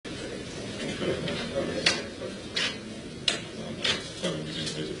This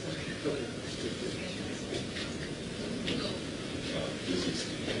is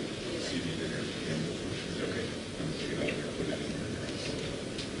the CD there. Okay. I'm going to take it out there and put it in there.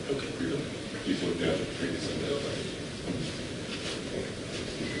 Okay. Please look down the previous one.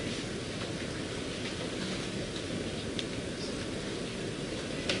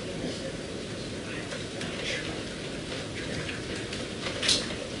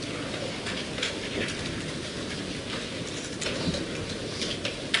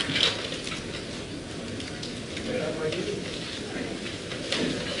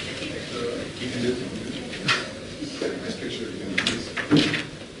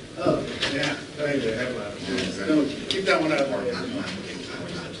 Oh, yeah, thank you. No, keep that one out. No,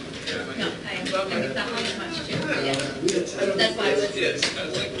 I am welcome to that one much too. That's why I was. Yes, I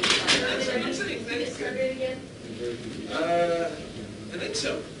was like, Did it start it again? I think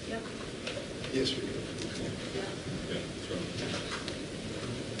so. Yep. Yes, we do. Yeah, that's right.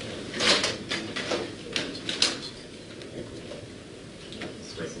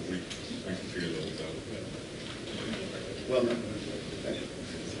 Right, but we can figure those out. Well, no.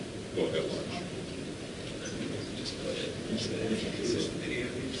 Go ahead, lunch. Just go ahead. Is this the video?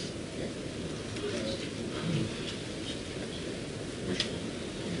 Which one?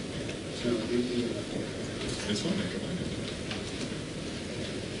 No, It's fine, I can find it.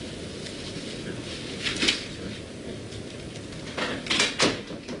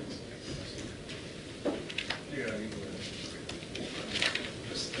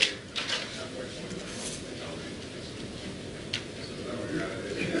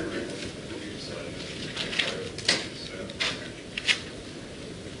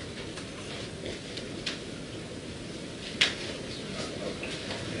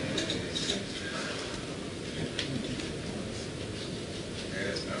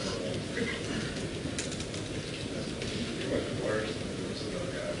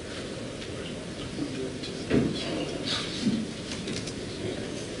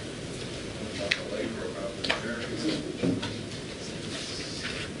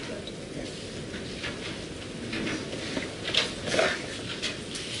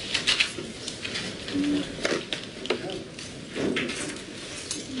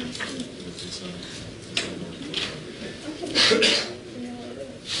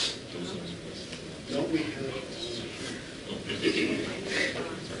 don't we have?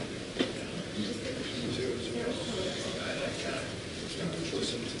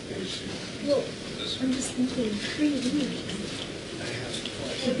 Well, I'm just thinking, 3 weeks. I have.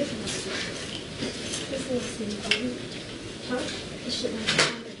 So this will seem a week. Huh? It should not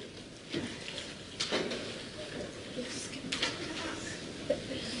happen.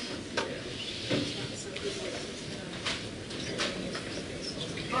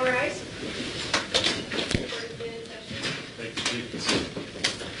 All right. Thank you, Chief.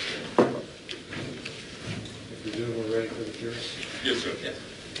 If you're doing, we're ready for the jury. Yes, sir. Yeah.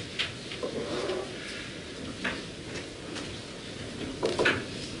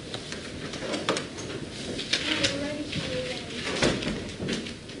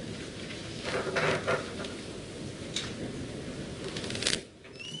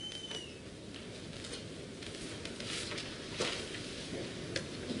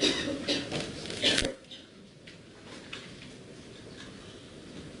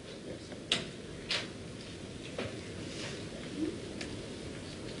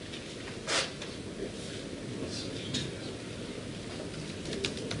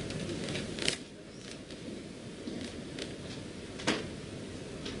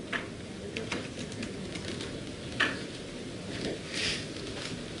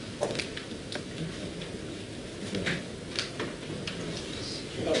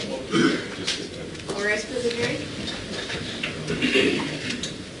 All rise for the jury.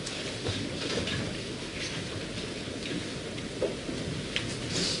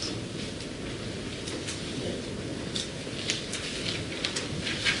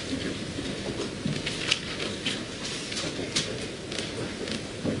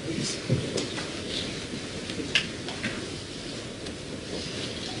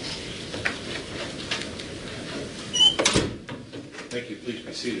 Thank you. Please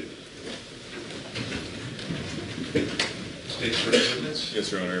be seated. State's first witness.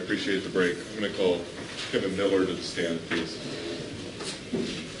 Yes, Your Honor, I appreciate the break. I'm going to call Kevin Miller to the stand, please.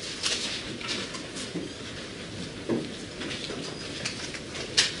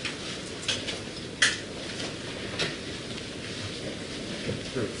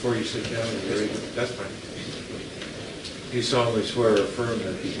 Before you sit down, that's fine. You solemnly swear or affirm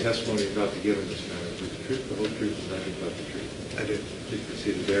that the testimony you're about to give in this matter is the truth, the whole truth, and nothing but the truth. I do. Please be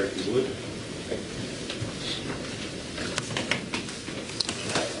seated there if you would.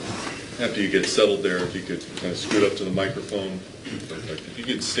 After you get settled there, if you could kind of scoot up to the microphone. Perfect. If you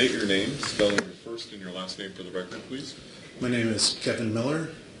could state your name, spelling your first and your last name for the record, please. My name is Kevin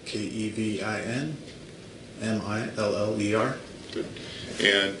Miller, Kevinmiller. Good.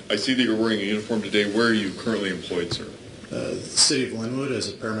 And I see that you're wearing a uniform today. Where are you currently employed, sir? City of Lynnwood as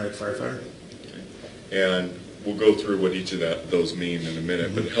a paramedic firefighter. Okay. And we'll go through what each of those mean in a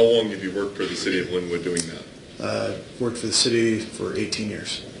minute. But how long have you worked for the City of Lynnwood doing that? Worked for the city for 18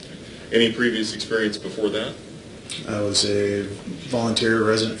 years. Any previous experience before that? I was a volunteer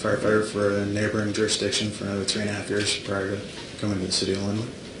resident firefighter for a neighboring jurisdiction for another 3.5 years prior to coming to the City of Lynnwood.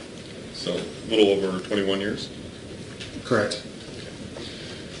 So a little over 21 years? Correct.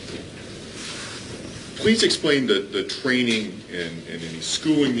 Please explain the training and any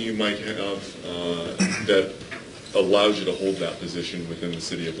schooling that you might have that allows you to hold that position within the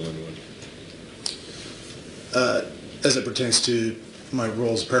City of Lynnwood. As it pertains to my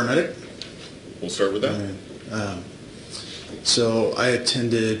role as a paramedic, We'll start with that. So I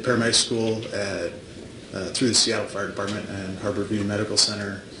attended paramedic school through the Seattle Fire Department and Harborview Medical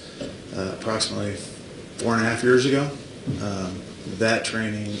Center approximately 4.5 years ago. That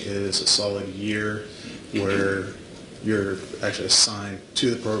training is a solid year where you're actually assigned to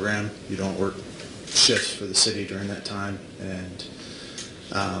the program. You don't work shifts for the city during that time, and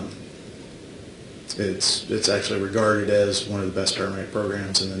it's actually regarded as one of the best paramedic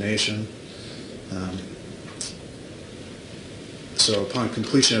programs in the nation. So upon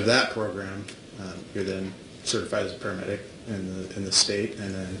completion of that program, you're then certified as a paramedic in the state,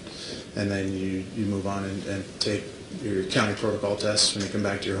 and then you move on and take your county protocol tests when you come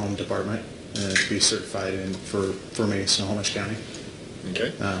back to your home department and be certified for me, Snohomish County.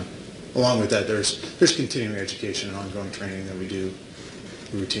 Okay. Along with that, there's continuing education and ongoing training that we do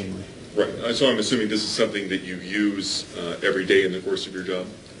routinely. Right. So I'm assuming this is something that you use every day in the course of your job?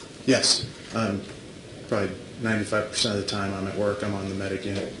 Yes. Probably 95% of the time I'm at work, I'm on the medic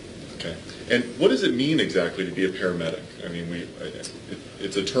unit. Okay. And what does it mean exactly to be a paramedic? I mean,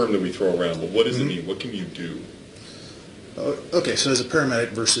 it's a term that we throw around, but what does it mean? What can you do? Okay, so as a paramedic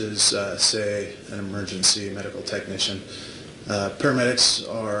versus, say, an emergency medical technician, paramedics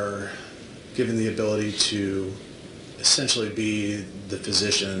are given the ability to essentially be the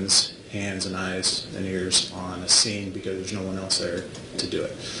physician's hands and eyes and ears on a scene because there's no one else there to do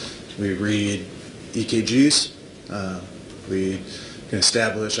it. We read EKGs, we can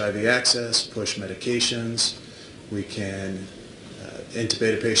establish IV access, push medications, we can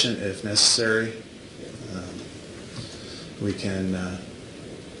intubate a patient if necessary, we can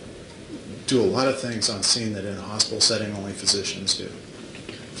do a lot of things on scene that in a hospital setting only physicians do.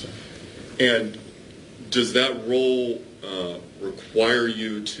 So. And does that role require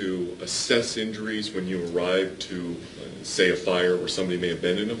you to assess injuries when you arrive to, say, a fire where somebody may have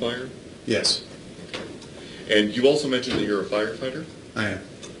been in a fire? Yes. Okay. And you also mentioned that you're a firefighter? I am.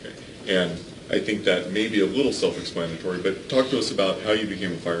 Okay. And I think that may be a little self-explanatory, but talk to us about how you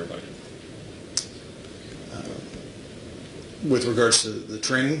became a firefighter. With regards to the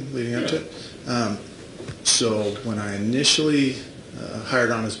training leading up to it, so when I initially hired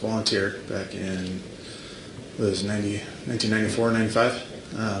on as a volunteer back in, it was 1994, 95,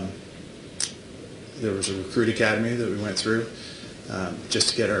 there was a recruit academy that we went through just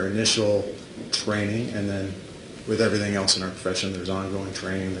to get our initial training, and then with everything else in our profession, there's ongoing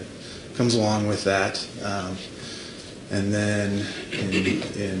training that comes along with that. And then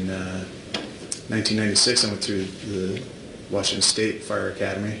in 1996, I went through the Washington State Fire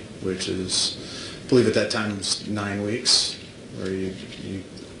Academy, which is, I believe at that time, was 9 weeks, where you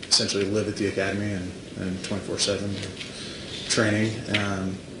essentially live at the academy and 24/7 training.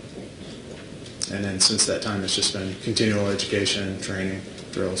 And then since that time, it's just been continual education, training,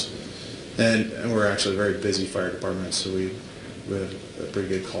 drills. And we're actually a very busy fire department, so we have a pretty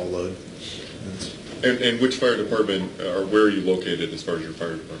good call load. And which fire department, or where are you located as far as your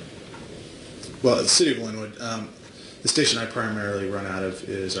fire department? Well, the City of Lynnwood, the station I primarily run out of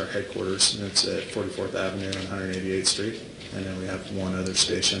is our headquarters, and it's at 44th Avenue and 188th Street. And then we have one other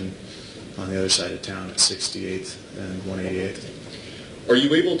station on the other side of town at 68th and 188th. Are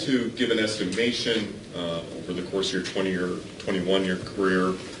you able to give an estimation over the course of your 21-year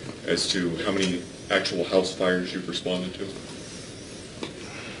career as to how many actual house fires you've responded to?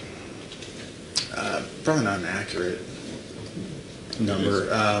 Probably not an accurate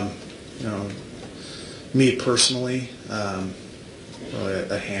number. Me personally, probably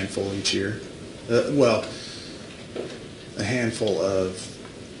a handful each year. Well, a handful of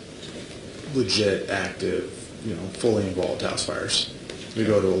legit, active, fully involved house fires. We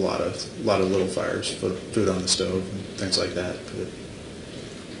go to a lot of little fires, put food on the stove and things like that.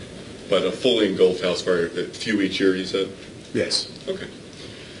 But a fully engulfed house fire, a few each year, you said? Yes, Okay.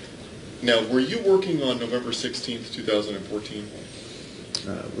 Now, were you working on November 16th, 2014?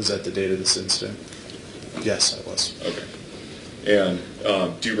 was that the date of this incident? Yes, I was. Okay. And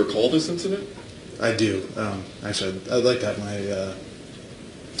do you recall this incident? I do. Actually, I'd like to have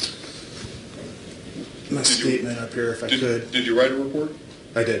my statement up here if I could. Did you write a report?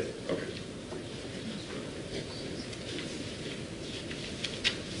 I did. Okay.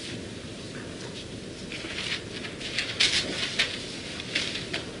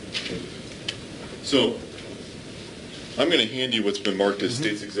 So, I'm going to hand you what's been marked as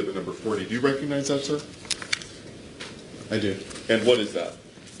State's Exhibit number 40. Do you recognize that, sir? I do. And what is that?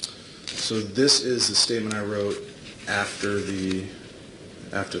 So this is the statement I wrote after the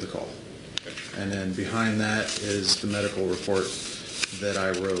call. And then behind that is the medical report that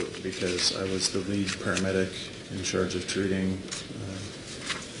I wrote because I was the lead paramedic in charge of treating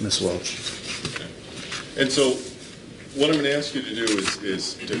Miss Welch. Okay. And so what I'm going to ask you to do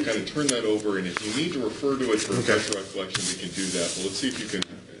is to kind of turn that over, and if you need to refer to it for fresh recollection, we can do that. But let's see if you can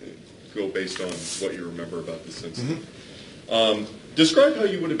go based on what you remember about this incident. Describe how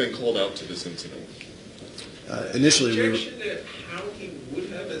you would have been called out to this incident. Initially, we Objection to how he would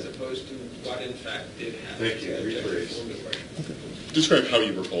have as opposed to what in fact did happen. Thank you. Rephrase. Describe how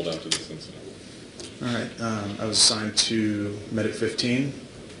you were called out to this incident. all right. I was assigned to Medic 15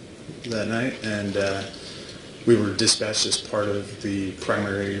 that night, and we were dispatched as part of the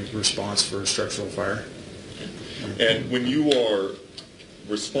primary response for a structural fire. And when you are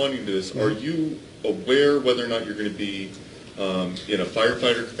responding to this, are you aware whether or not you're going to be in a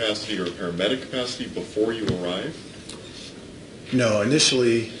firefighter capacity or a paramedic capacity before you arrive? No,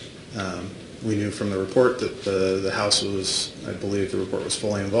 initially we knew from the report that the house was, I believe the report was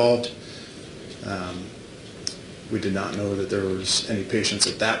fully involved. We did not know that there was any patients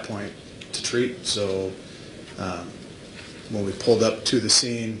at that point to treat, so when we pulled up to the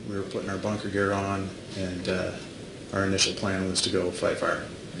scene, we were putting our bunker gear on, and our initial plan was to go fight fire.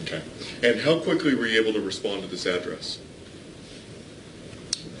 Okay. And how quickly were you able to respond to this address?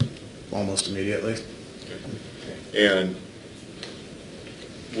 Almost immediately. Okay. And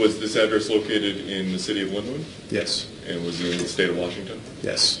was this address located in the city of Lynnwood? Yes. And was it in the state of Washington?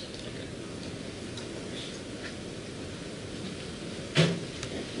 Yes.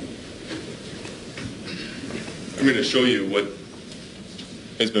 I'm going to show you what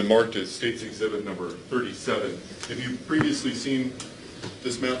has been marked as State's Exhibit number 37. Have you previously seen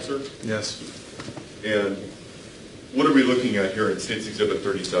this map, sir? Yes. And what are we looking at here in State's Exhibit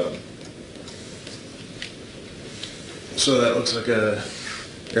 37? So that looks like a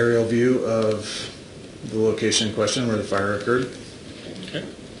aerial view of the location in question where the fire occurred. Okay.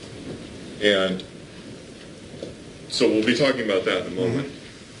 And so we'll be talking about that in a moment.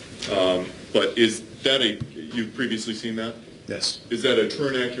 But is that you've previously seen that? Yes. Is that a true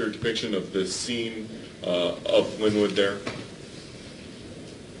and accurate depiction of the scene of Lynnwood there?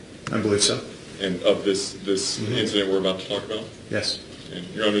 I believe so. And of this incident we're about to talk about? Yes. And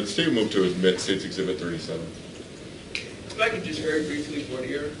Your Honor, the state will move to admit State's Exhibit 37. If I could just very briefly report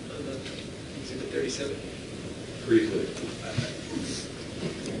here on the Exhibit 37. Briefly.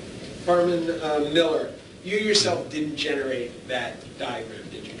 Fireman Miller, you yourself didn't generate that diagram,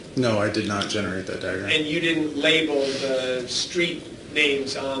 did you? No, I did not generate that diagram. And you didn't label the street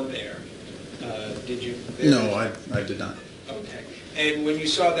names on there, did you? No, I did not. Okay. And when you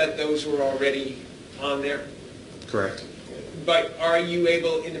saw that those were already on there? Correct. But are you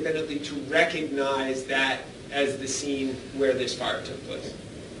able independently to recognize that as the scene where this fire took place?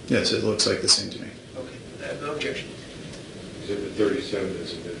 Yes, it looks like the same to me. Okay. I have no objection. Exhibit 37 is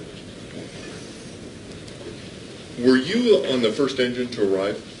submitted. Were you on the first engine to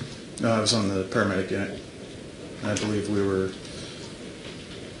arrive? No, I was on the paramedic unit. I believe we were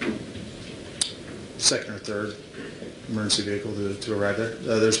second or third emergency vehicle to arrive there.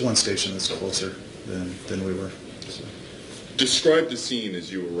 There's one station that's closer than we were. So. Describe the scene as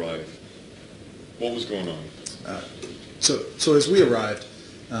you arrive. What was going on? So as we arrived,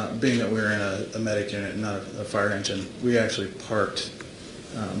 being that we were in a medic unit, not a fire engine, we actually parked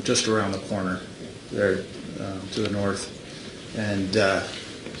just around the corner there to the north. And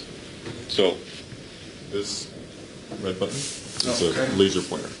So, this red button is okay. a laser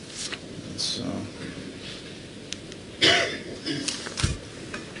pointer. So,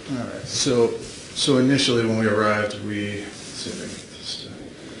 all right. So initially when we arrived, let's see if I can get this to.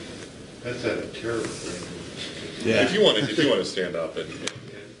 That's a terrible thing. Yeah. If you want to stand up and.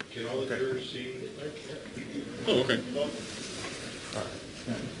 Can all the jurors see? Oh, okay. All right.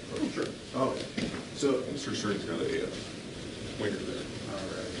 Sure. Oh, so, Mr. Stern's got a pointer there. all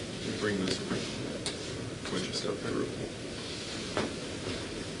right. Bring this around. Bunch of stuff through.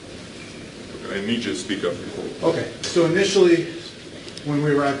 Okay, I need you to speak up before. Okay, so initially, when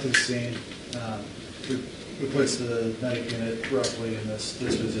we arrived to the scene, we placed the medic unit roughly in this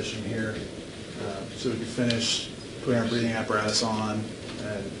position here. So we could finish putting our breathing apparatus on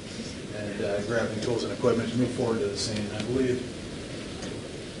and grabbing tools and equipment to move forward to the scene. I believe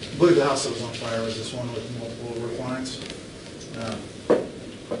the house that was on fire was this one with multiple roof lines.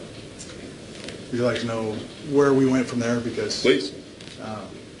 Would you like to know where we went from there? Because Please.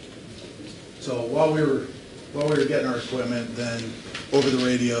 So while we were getting our equipment, then over the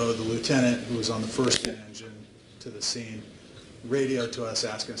radio, the lieutenant who was on the first engine to the scene radioed to us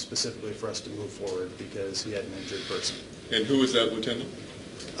asking specifically for us to move forward because he had an injured person. And who was that lieutenant?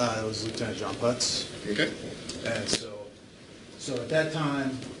 It was Lieutenant John Putz. Okay. And so at that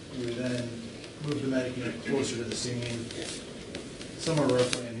time, we then moved the medic unit closer to the scene, somewhere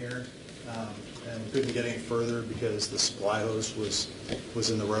roughly in here, and we couldn't get any further because the supply hose was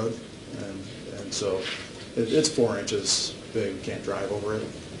in the road, and so it's 4 inches big. We can't drive over it,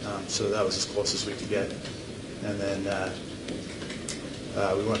 so that was as close as we could get, and then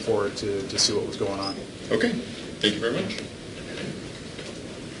we went forward to see what was going on. Okay. Thank you very much.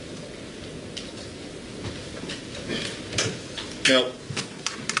 Now,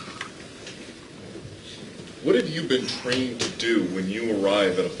 what have you been trained to do when you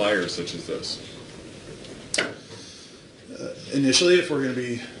arrive at a fire such as this? Initially, if we're going to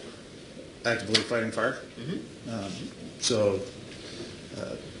be actively fighting fire,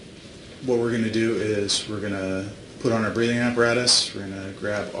 what we're going to do is we're going to put on our breathing apparatus, we're going to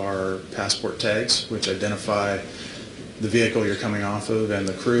grab our passport tags, which identify the vehicle you're coming off of and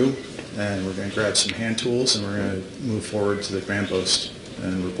the crew, and we're going to grab some hand tools, and we're going to move forward to the command post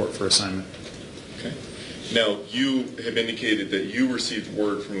and report for assignment. Okay. Now, you have indicated that you received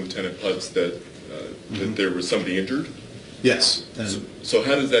word from Lieutenant Putz that there was somebody injured? Yes. And so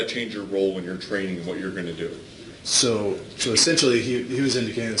how does that change your role when you're training and what you're going to do? So essentially, he was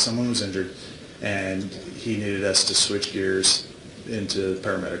indicating that someone was injured, and he needed us to switch gears into the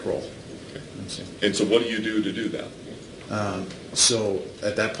paramedic role. Okay. And so what do you do to do that? So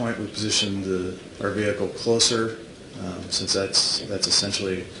at that point, we positioned our vehicle closer, since that's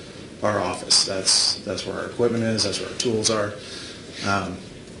essentially our office. That's where our equipment is. That's where our tools are. And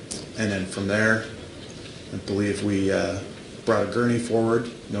then from there, I believe we brought a gurney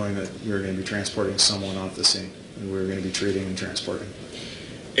forward, knowing that we were going to be transporting someone off the scene, and we were going to be treating and transporting.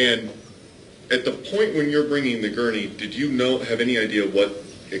 And at the point when you're bringing the gurney, did you have any idea what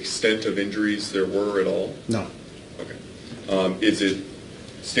extent of injuries there were at all? No. Okay. Is it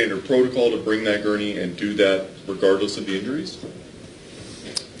standard protocol to bring that gurney and do that regardless of the injuries?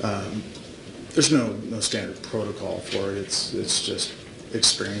 There's no standard protocol for it. It's just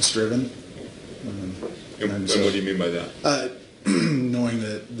experience driven. And what do you mean by that? Knowing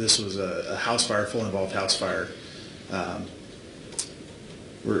that this was a house fire, full involved house fire,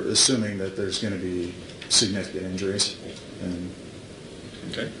 we're assuming that there's going to be significant injuries.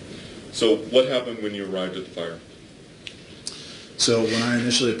 Okay. So what happened when you arrived at the fire? So when I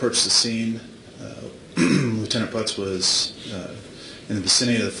initially approached the scene, Lieutenant Putz was in the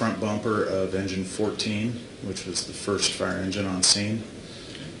vicinity of the front bumper of engine 14, which was the first fire engine on scene.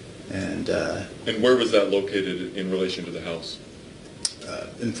 And where was that located in relation to the house?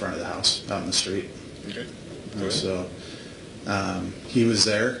 In front of the house, out in the street. Okay. So he was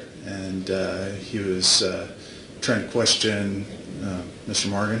there, and he was trying to question Mr.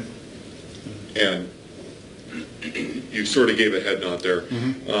 Morgan. And you sort of gave a head nod there.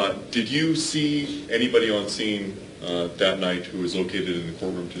 Mm-hmm. Did you see anybody on scene that night who was located in the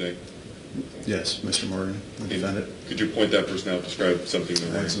courtroom today? Yes, Mr. Morgan, the defendant. Could you point that person out, describe something they're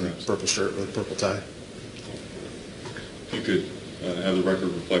wearing? He's in a purple shirt with a purple tie. If you could have the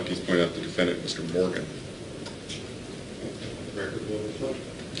record reflect he's pointing out the defendant, Mr. Morgan. Record will reflect.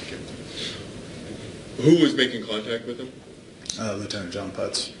 Okay. Who was making contact with him? Lieutenant John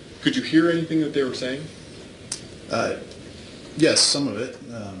Putz. Could you hear anything that they were saying? Yes, some of it,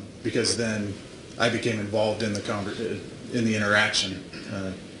 because then I became involved in the interaction,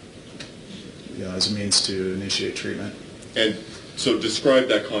 as a means to initiate treatment. And so describe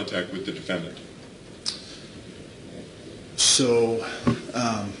that contact with the defendant. So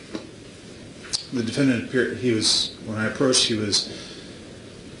the defendant appeared, when I approached, he was,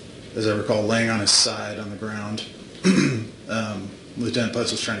 as I recall, laying on his side on the ground. Lieutenant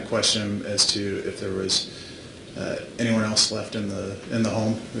Putz was trying to question him as to if there was anyone else left in the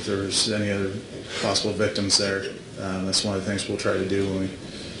home, if there was any other possible victims there. That's one of the things we'll try to do when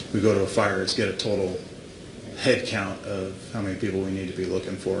we go to a fire, is get a total head count of how many people we need to be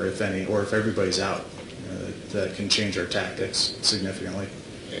looking for, if any, or if everybody's out. That can change our tactics significantly.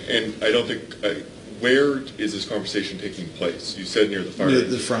 And I don't think, where is this conversation taking place? You said near the fire.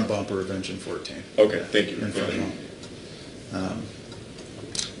 The front bumper of engine 14. Okay, thank you. In Go front ahead. home.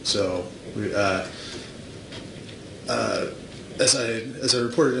 We, as I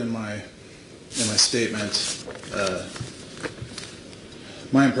reported in my statement,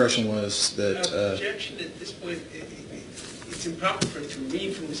 my impression was that Objection at this point, it's improper for him to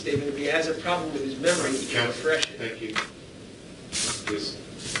read from the statement. If he has a problem with his memory, he can refresh it. Thank you. Just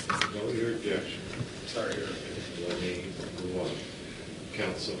note your objection. Sorry. Let me move on.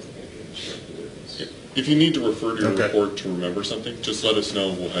 Counsel, you can instruct the witness. If you need to refer to your Okay. report to remember something, just let us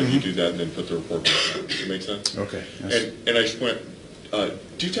know. We'll have you do that and then put the report back down. Does that make sense? okay. Yes. And I just want,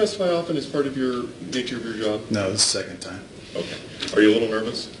 do you testify often as part of your nature of your job? No, this is the second time. Okay. Are you a little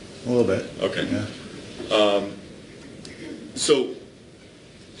nervous? A little bit. Okay. Yeah. So,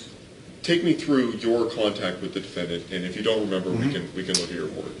 take me through your contact with the defendant, and if you don't remember, we can look at your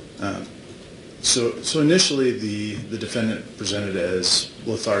report. So initially, the defendant presented as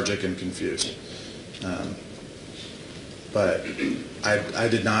lethargic and confused, but I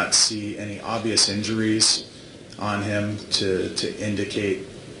did not see any obvious injuries on him to indicate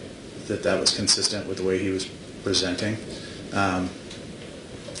that was consistent with the way he was presenting.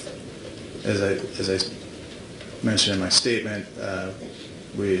 As I mentioned in my statement,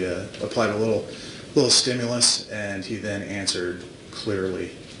 we applied a little stimulus, and he then answered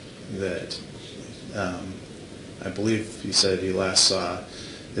clearly that I believe he said he last saw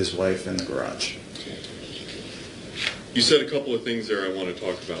his wife in the garage. You said a couple of things there I want to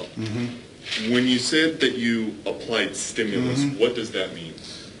talk about. When you said that you applied stimulus, what does that mean?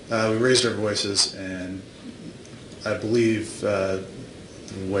 We raised our voices, and I believe the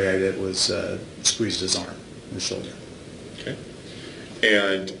way I did was squeezed his arm, his shoulder. Okay.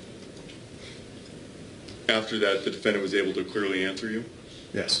 And after that, the defendant was able to clearly answer you?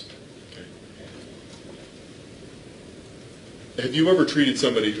 Yes. Okay. Have you ever treated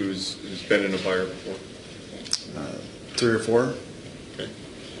somebody who's been in a fire before? 3 or 4. Okay.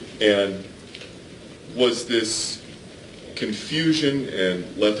 And was this confusion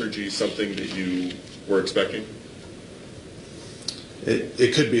and lethargy something that you were expecting?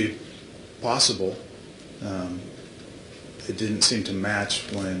 It could be possible. It didn't seem to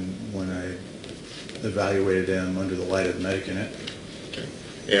match when I evaluated him under the light of the medic unit. Okay.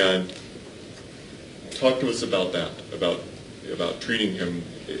 And talk to us about that, about treating him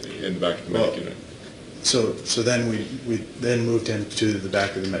in the back of the medic unit. So then we then moved him to the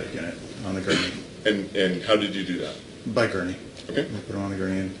back of the medic unit on the gurney. And how did you do that? By gurney. Okay. We put him on the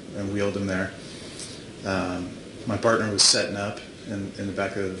gurney and wheeled him there. My partner was setting up in the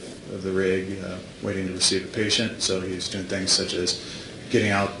back of the rig, waiting to receive a patient. So he was doing things such as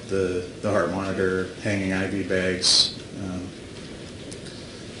getting out the heart monitor, hanging IV bags.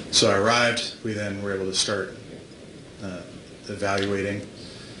 So I arrived. We then were able to start evaluating.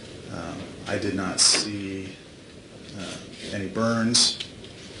 I did not see any burns.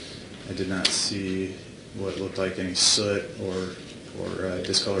 I did not see what looked like any soot or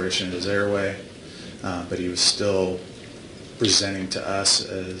discoloration in his airway, but he was still presenting to us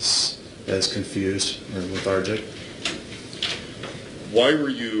as confused or lethargic. Why were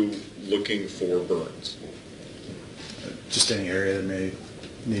you looking for burns? Just any area that may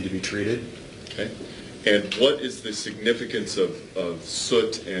need to be treated. Okay. And what is the significance of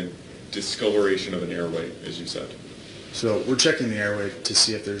soot and discoloration of an airway, as you said? So we're checking the airway to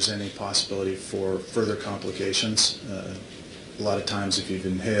see if there's any possibility for further complications. A lot of times if you've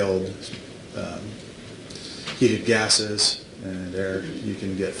inhaled heated gases and air, you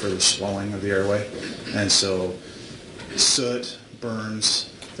can get further swelling of the airway. And so soot, burns,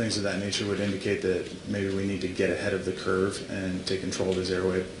 things of that nature would indicate that maybe we need to get ahead of the curve and take control of his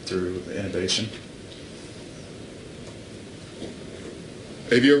airway through intubation.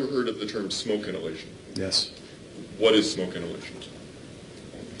 Have you ever heard of the term smoke inhalation? Yes. What is smoke inhalation?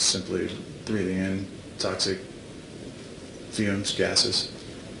 Simply breathing in toxic fumes, gases,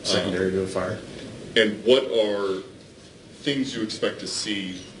 secondary to a fire. And what are things you expect to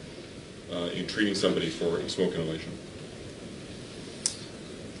see in treating somebody for smoke inhalation?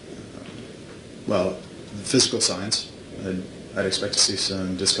 Well, physical signs. I'd expect to see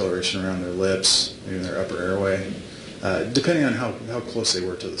some discoloration around their lips, maybe their upper airway, depending on how close they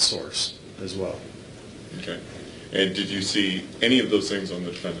were to the source as well. Okay. And did you see any of those things on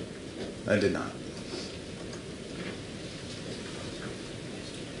the defendant? I did not.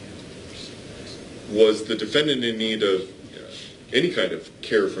 Was the defendant in need of any kind of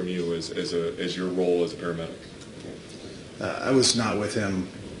care from you as your role as a paramedic? I was not with him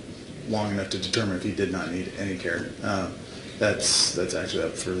long enough to determine if he did not need any care. That's actually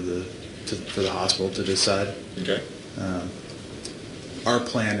up for the hospital to decide. Okay. Our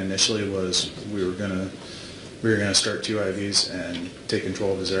plan initially was we were gonna start 2 IVs and take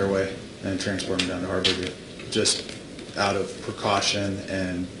control of his airway and transport him down to Harborview, just out of precaution,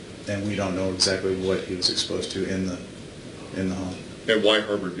 and we don't know exactly what he was exposed to in the home. And why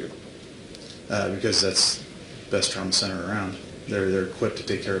Harborview? Because that's the best trauma center around. They're equipped to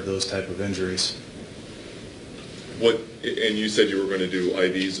take care of those type of injuries. And you said you were going to do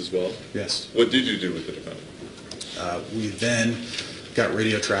IVs as well? Yes. What did you do with the defendant? We then got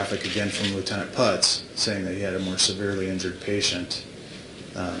radio traffic again from Lieutenant Putz saying that he had a more severely injured patient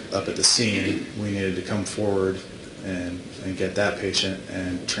up at the scene. We needed to come forward and get that patient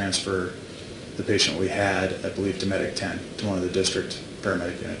and transfer the patient we had, I believe, to Medic 10, to one of the district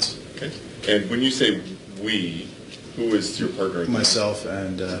paramedic units. Okay. And when you say we, who is your partner? Myself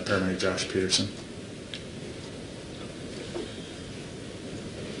and paramedic Josh Peterson.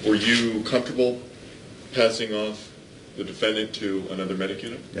 Were you comfortable passing off the defendant to another medic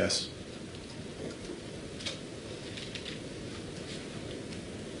unit? Yes.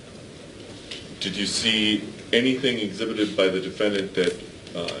 Did you see anything exhibited by the defendant that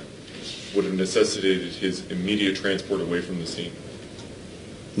would have necessitated his immediate transport away from the scene?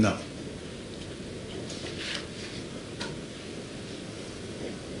 No.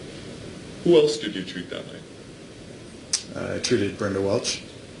 Who else did you treat that night? I treated Brenda Welch.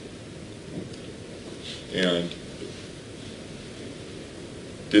 And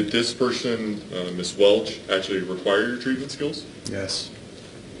did this person, Ms. Welch, actually require your treatment skills? Yes.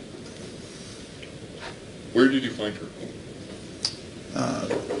 Where did you find her?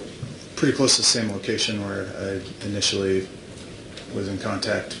 Pretty close to the same location where I initially was in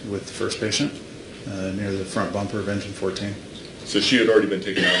contact with the first patient, near the front bumper of engine 14. So she had already been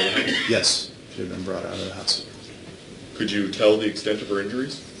taken out of the house? Yes, she had been brought out of the house. Could you tell the extent of her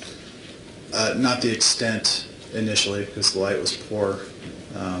injuries? Not the extent initially, because the light was poor,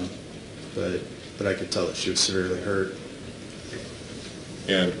 but I could tell that she was severely hurt.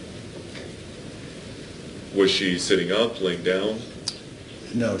 And was she sitting up, laying down?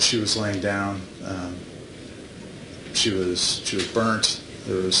 No, she was laying down. She was burnt.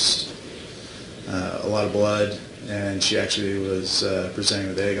 There was a lot of blood, and she actually was presenting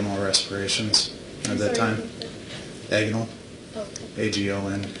with agonal respirations at that time. Agonal,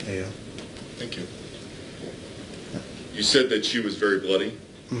 A-G-O-N-A-L. Thank you. You said that she was very bloody?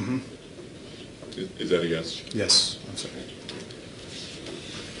 Mm-hmm. Is that a yes? Yes, I'm sorry.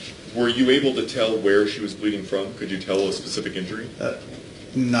 Were you able to tell where she was bleeding from? Could you tell a specific injury?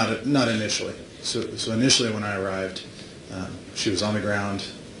 Not initially. So initially when I arrived, she was on the ground.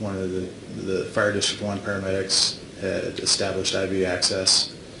 One of the Fire District 1 paramedics had established IV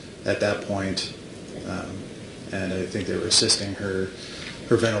access at that point, and I think they were assisting her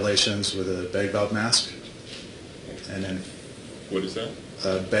ventilations with a bag valve mask. And then What is that?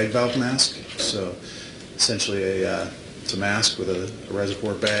 a bag valve mask. So essentially it's a mask with a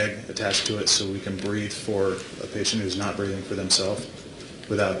reservoir bag attached to it so we can breathe for a patient who's not breathing for themselves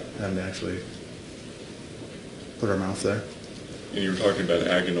without having to actually put our mouth there. And you were talking about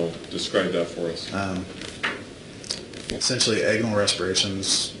agonal. Describe that for us. Essentially, agonal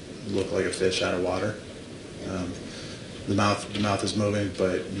respirations look like a fish out of water. The mouth is moving,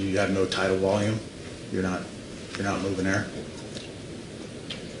 but you have no tidal volume. You're not moving air.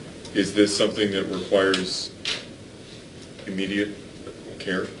 Is this something that requires immediate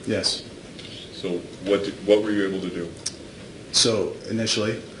care? Yes. So what were you able to do? So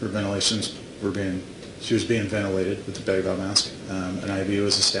initially, her ventilations she was being ventilated with the bag valve mask. An IV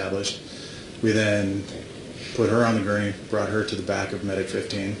was established. We then put her on the gurney, brought her to the back of Medic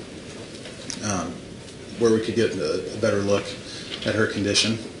 15, where we could get a better look at her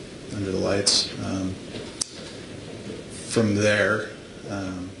condition under the lights. From there,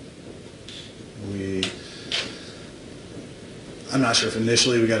 I'm not sure if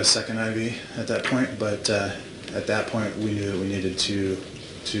initially we got a second IV at that point, but at that point we knew that we needed to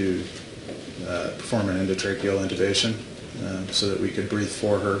perform an endotracheal intubation so that we could breathe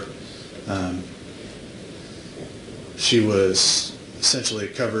for her. She was essentially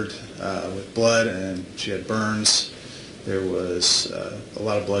covered with blood, and she had burns. There was a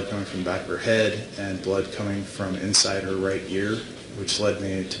lot of blood coming from the back of her head and blood coming from inside her right ear, which led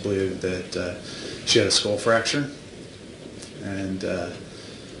me to believe that she had a skull fracture. And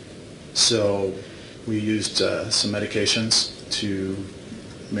so we used some medications to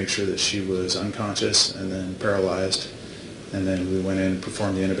make sure that she was unconscious and then paralyzed. And then we went in and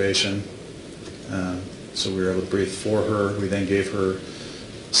performed the intubation. So we were able to breathe for her. We then gave her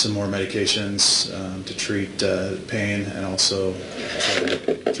some more medications to treat pain, and also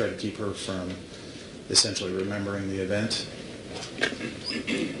try to keep her from essentially remembering the event,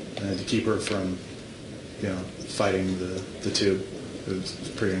 and to keep her from, fighting the tube. It was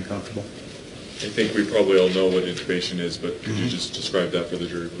pretty uncomfortable. I think we probably all know what intubation is, but could you just describe that for the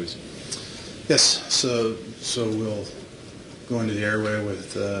jury, please? Yes. So we'll go into the airway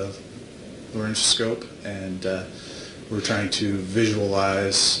with laryngoscope, and we're trying to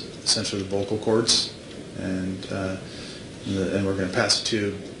visualize essentially the vocal cords, and we're going to pass the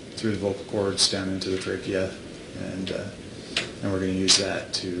tube through the vocal cords down into the trachea, and we're going to use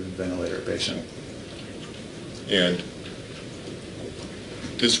that to ventilate our patient. And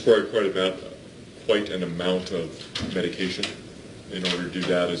this required quite an amount of medication in order to do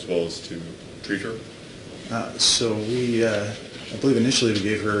that, as well as to treat her? So we, I believe initially we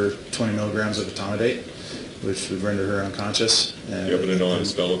gave her 20 milligrams of etomidate, which would render her unconscious. And, do you happen to know how to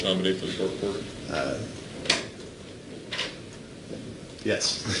spell etomidate for the court reporter?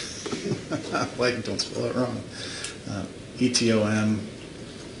 Yes. Like, don't spell it wrong. etomidate.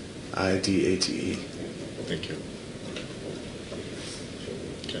 Thank you.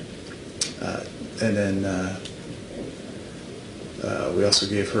 Okay. And then we also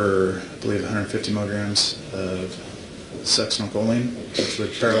gave her, I believe, 150 milligrams of succinylcholine, which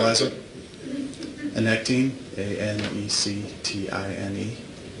would paralyze her. Anectine, Anectine,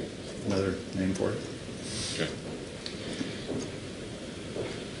 another name for it. Okay.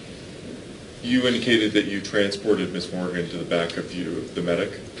 You indicated that you transported Miss Morgan to the back of the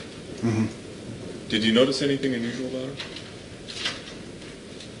medic. Mm-hmm. Did you notice anything unusual about her?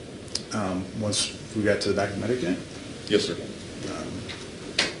 Once we got to the back of the medic unit? Yes, sir.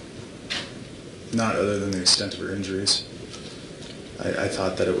 Not other than the extent of her injuries. I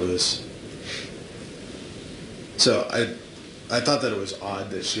thought that it was... So I thought that it was odd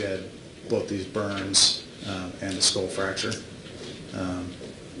that she had both these burns and a skull fracture.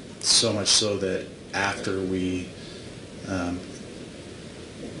 So much so that after we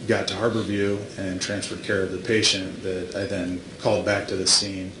got to Harborview and transferred care of the patient, that I then called back to the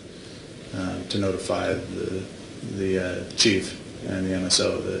scene to notify the chief and the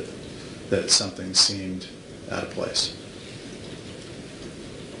MSO that something seemed out of place.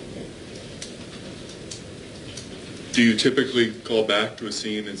 Do you typically call back to a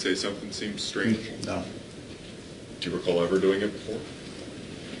scene and say something seems strange? No. Do you recall ever doing it before?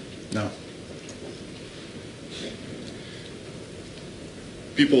 No.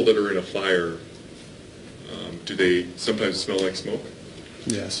 People that are in a fire, do they sometimes smell like smoke?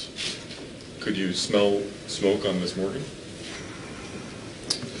 Yes. Could you smell smoke on Miss Morgan?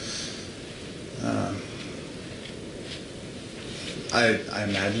 I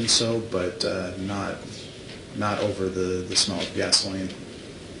imagine so, but not over the smell of gasoline.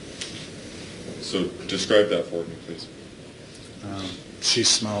 So describe that for me, please. She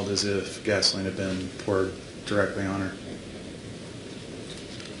smelled as if gasoline had been poured directly on her.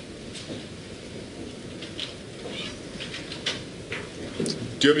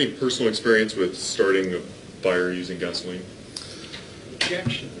 Do you have any personal experience with starting a fire using gasoline?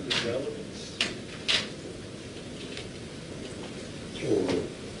 Objection to the relevance.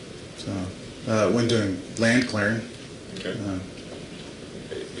 So when doing land clearing, Okay.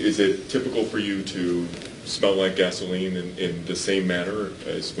 Is it typical for you to smell like gasoline in the same manner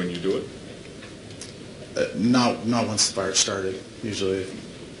as when you do it? not once the fire started. Usually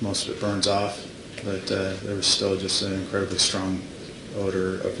most of it burns off, but there was still just an incredibly strong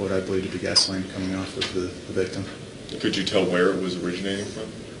odor of what I believe to be gasoline coming off of the victim. Could you tell where it was originating from?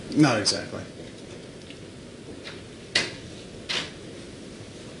 Not exactly.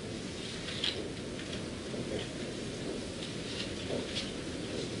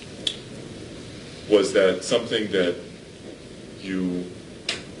 Was that something that you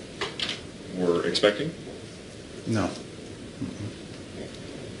were expecting? No.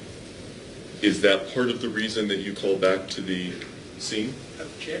 Is that part of the reason that you called back to the scene?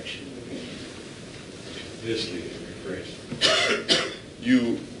 Objection. Just rephrase.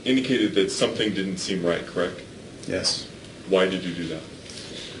 You indicated that something didn't seem right, correct? Yes. Why did you do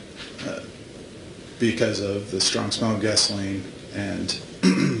that? Because of the strong smell of gasoline and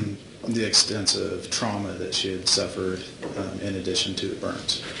the extensive trauma that she had suffered in addition to the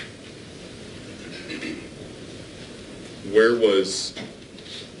burns. Where was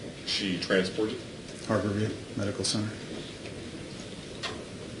she transported? Harborview Medical Center.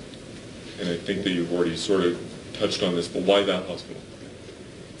 And I think that you've already sort of touched on this, but why that hospital?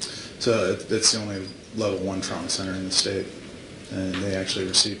 So it's the only level 1 trauma center in the state, and they actually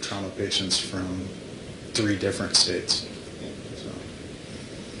receive trauma patients from 3 different states.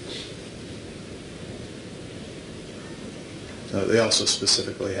 They also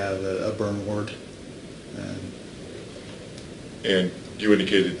specifically have a burn ward. And you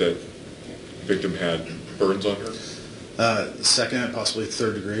indicated that the victim had burns on her? Second, possibly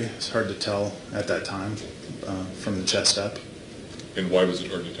 3rd degree. It's hard to tell at that time from the chest up. And why was it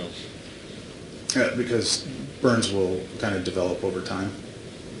hard to tell? Because burns will kind of develop over time,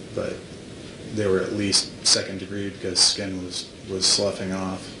 but they were at least 2nd degree because skin was sloughing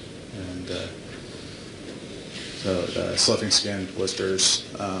off, and so sloughing skin, blisters.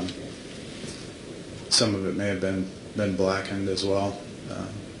 Some of it may have been blackened as well.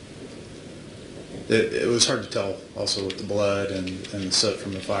 It was hard to tell also with the blood and the soot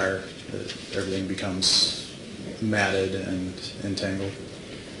from the fire. Everything becomes matted and entangled.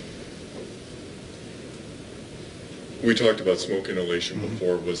 We talked about smoke inhalation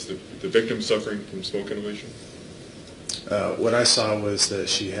before. Was the victim suffering from smoke inhalation? What I saw was that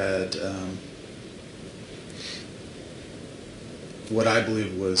she had what I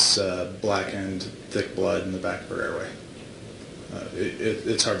believe was blackened, thick blood in the back of her airway.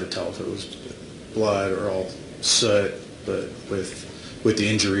 It's hard to tell if it was blood or all soot, but with the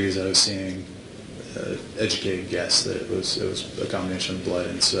injuries I was seeing, educated guess that it was a combination of blood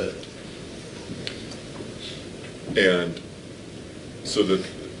and soot. And so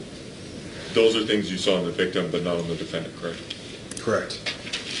those are things you saw in the victim, but not on the defendant, correct? Correct.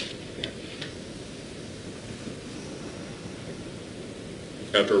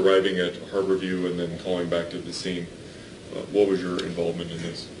 After arriving at Harborview and then calling back to the scene, what was your involvement in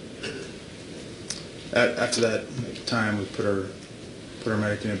this? After that time, we put our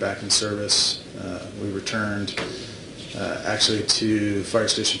medic unit back in service. We returned actually to Fire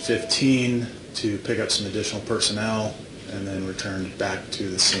Station 15 to pick up some additional personnel, and then returned back to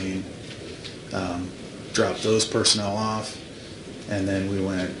the scene. Dropped those personnel off, and then we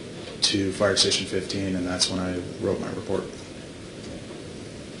went to Fire Station 15, and that's when I wrote my report.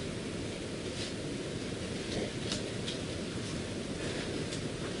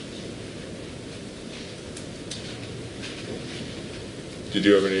 Did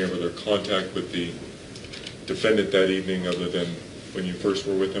you have any other contact with the defendant that evening other than when you first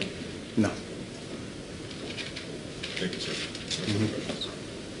were with him? No. Thank you, sir.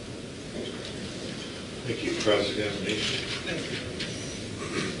 Thank you. Cross-examination.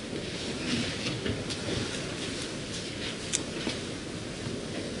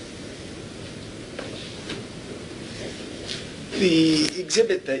 The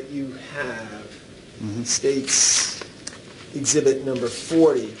exhibit that you have states exhibit number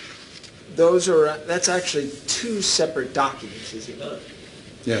 40. That's actually 2 separate documents, is it not?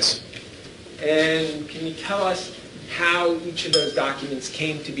 Yes. And can you tell us how each of those documents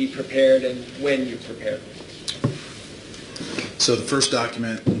came to be prepared and when you prepared them? So the first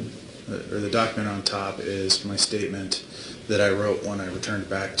document, or the document on top, is my statement that I wrote when I returned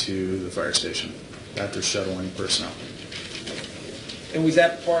back to the fire station after shuttling personnel. And was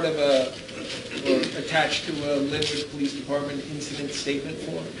that part of or attached to a Lynnwood Police Department incident statement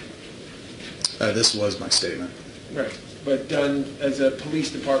form? This was my statement. Right, but done as a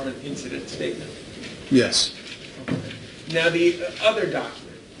police department incident statement? Yes. Okay. Now the other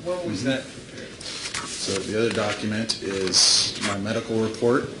document, when was that prepared? So the other document is my medical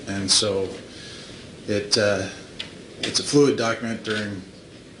report, and so it's a fluid document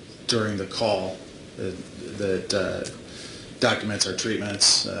during the call that documents our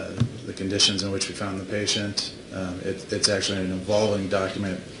treatments, the conditions in which we found the patient. It's actually an evolving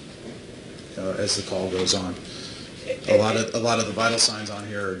document as the call goes on. A lot of the vital signs on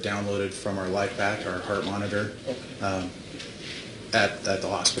here are downloaded from our LifePack, our heart monitor, at the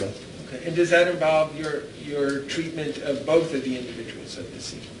hospital. Okay. And does that involve your treatment of both of the individuals at the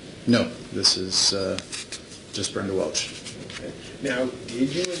scene? No, this is just Brenda Welch. Okay. Now,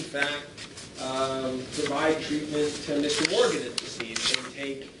 did you in fact provide treatment to Mr. Morgan at the scene and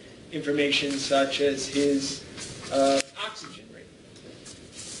take information such as his oxygen rate?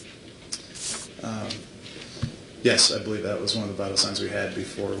 Yes, I believe that was one of the vital signs we had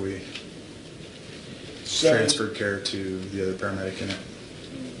before we transferred care to the other paramedic unit.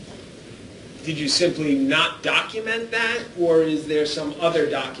 Did you simply not document that, or is there some other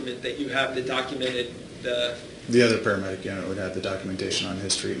document that you have that documented the... The other paramedic unit would have the documentation on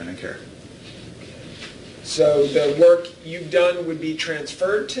his treatment and care. So the work you've done would be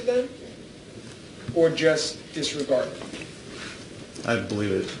transferred to them, or just disregarded? I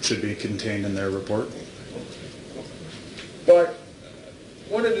believe it should be contained in their report. But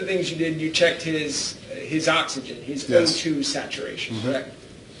one of the things you did, you checked his oxygen, his Yes. O2 saturation, correct?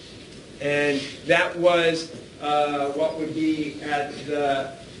 And that was what would be at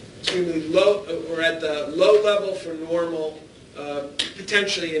the extremely low, or at the low level for normal,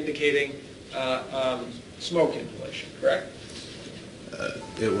 potentially indicating smoke inhalation, correct?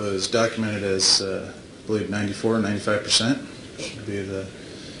 It was documented as, I believe, 94, 95%. Should be the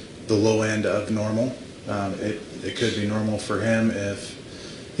low end of normal. It could be normal for him if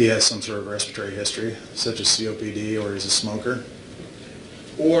he has some sort of respiratory history, such as COPD, or he's a smoker.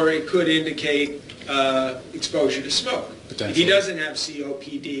 Or it could indicate exposure to smoke. If he Potentially. doesn't have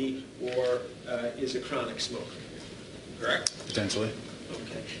COPD or is a chronic smoker, correct? Potentially.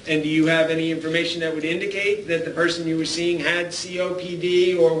 Okay. And do you have any information that would indicate that the person you were seeing had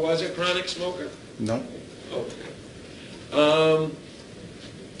COPD or was a chronic smoker? No. Okay.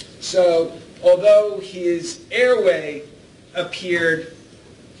 So, although his airway appeared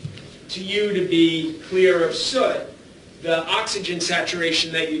to you to be clear of soot, the oxygen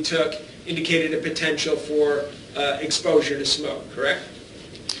saturation that you took indicated a potential for exposure to smoke, correct?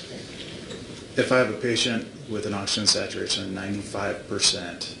 If I have a patient with an oxygen saturation of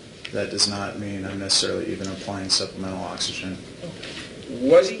 95%, that does not mean I'm necessarily even applying supplemental oxygen.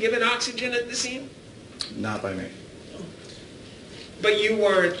 Was he given oxygen at the scene? Not by me. But you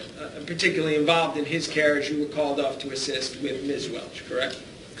weren't particularly involved in his care as you were called off to assist with Ms. Welch, correct?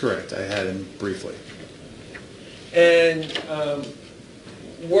 Correct. I had him briefly. And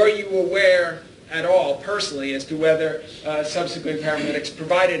were you aware at all, personally, as to whether subsequent paramedics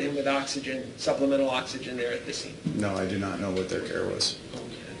provided him with oxygen, supplemental oxygen there at the scene? No, I do not know what their care was.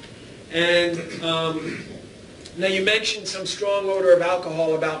 And now you mentioned some strong odor of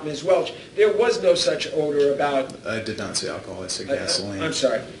alcohol about Ms. Welch. There was no such odor about... I did not say alcohol. I said gasoline. I'm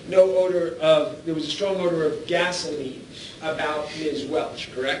sorry. No odor of... There was a strong odor of gasoline about Ms. Welch,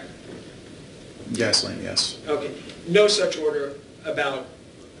 correct? Gasoline, yes. Okay. No such odor about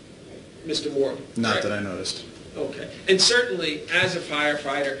Mr. Morgan? Not correct? that I noticed. Okay. And certainly, as a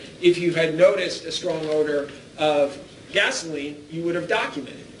firefighter, if you had noticed a strong odor of gasoline, you would have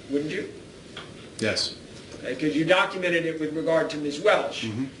documented it, wouldn't you? Yes. Okay, because you documented it with regard to Ms. Welch,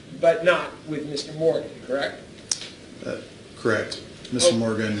 but not with Mr. Morgan, correct? Correct. Mr.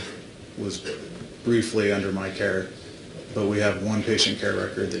 Morgan was briefly under my care, but we have one patient care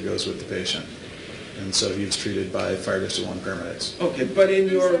record that goes with the patient. And so he was treated by Fire District 1 paramedics. Okay, but in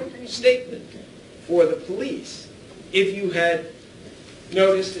your statement for the police, if you had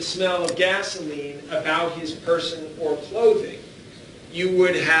noticed a smell of gasoline about his person or clothing, you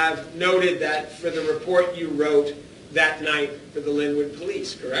would have noted that for the report you wrote that night for the Lynnwood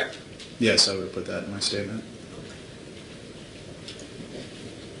police, correct? Yes, I would have put that in my statement.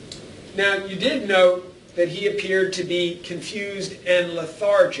 Now, you did note that he appeared to be confused and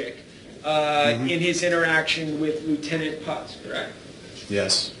lethargic in his interaction with Lieutenant Putz, correct?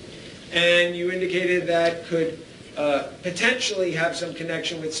 Yes. And you indicated that could potentially have some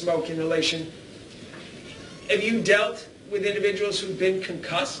connection with smoke inhalation. Have you dealt with individuals who've been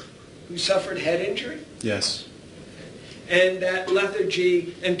concussed, who suffered head injury? Yes. And that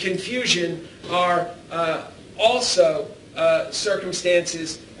lethargy and confusion are also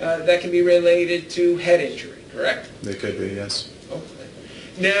circumstances that can be related to head injury, correct? They could be, yes. Okay.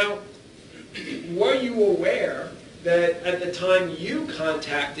 Now, were you aware that at the time you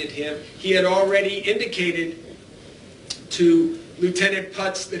contacted him, he had already indicated to Lieutenant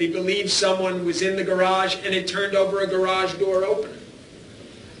Putz that he believed someone was in the garage and had turned over a garage door opener?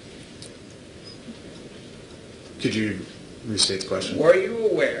 Could you restate the question? Were you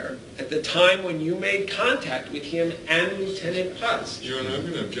aware at the time when you made contact with him and Lieutenant Putz? Your Honor, I'm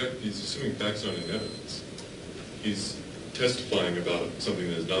going to object. He's assuming facts not in evidence. He's testifying about something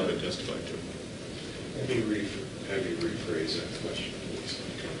that has not been testified to. Have you rephrase that question, please?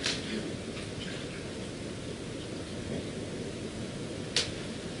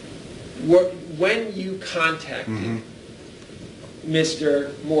 When you contacted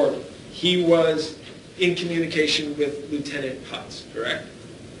Mr. Morgan, he was in communication with Lieutenant Putz, correct?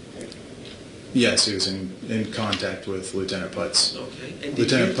 Yes, he was in contact with Lieutenant Putz. Okay. And did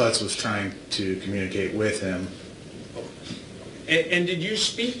Lieutenant you, Putz was trying to communicate with him. and did you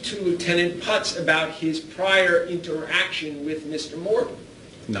speak to Lieutenant Putz about his prior interaction with Mr. Morgan?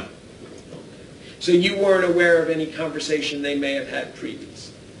 No. So you weren't aware of any conversation they may have had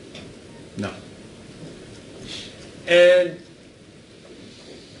previous? No. And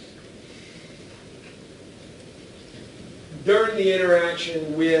during the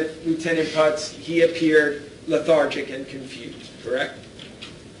interaction with Lieutenant Putz, he appeared lethargic and confused, correct?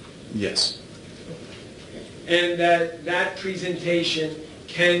 Yes. And that presentation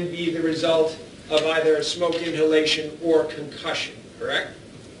can be the result of either a smoke inhalation or concussion, correct?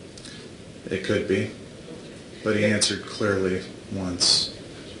 It could be, but he answered clearly once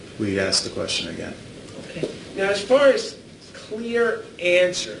we asked the question again. Okay. Now, as far as clear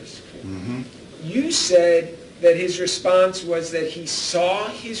answers, Mm-hmm. you said that his response was that he saw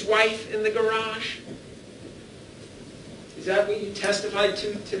his wife in the garage? Is that what you testified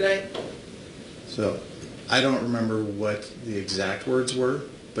to today? So I don't remember what the exact words were,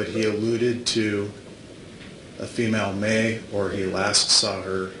 but he alluded to a female may or he last saw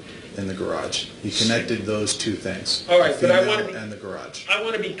her in the garage. He connected those two things. All right, the but I female want to be, and the garage. I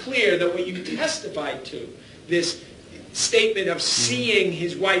want to be clear that what you testified to, this statement of seeing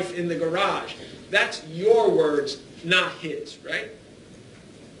his wife in the garage, that's your words, not his, right?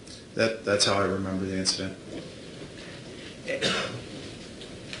 That's how I remember the incident.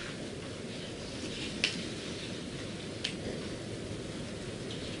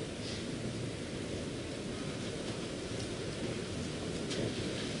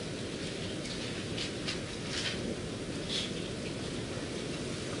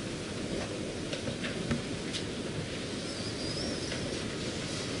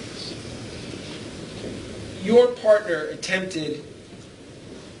 Your partner attempted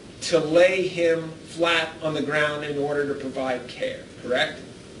to lay him flat on the ground in order to provide care, correct?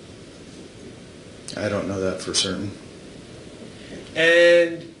 I don't know that for certain.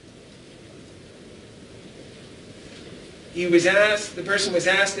 And the person was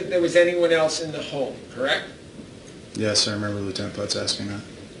asked if there was anyone else in the home, correct? Yes, I remember Lieutenant Putz asking that.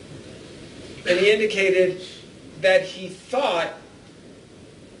 And he indicated that he thought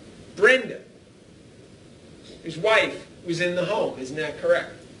Brenda, his wife, was in the home. Isn't that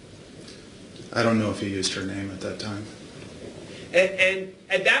correct? I don't know if he used her name at that time. And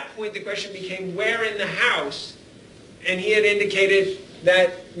at that point, the question became, where in the house? And he had indicated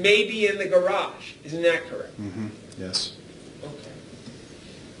that maybe in the garage. Isn't that correct? Mm-hmm. Yes. Okay.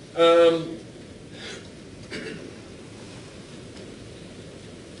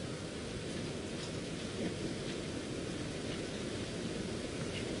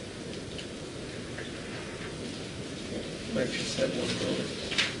 Mike just had one moment.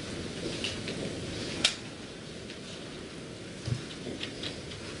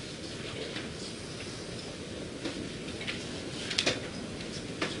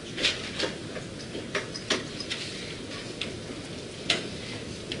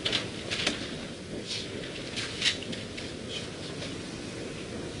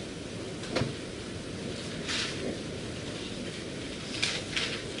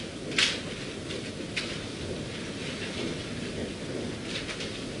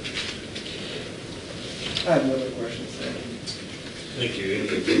 I have no other questions. Thank you.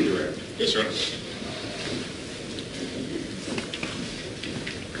 Anything direct? Yes, Your Honor.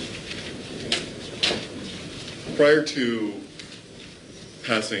 Prior to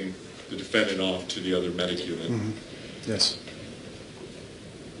passing the defendant off to the other medic unit, Mm-hmm. Yes.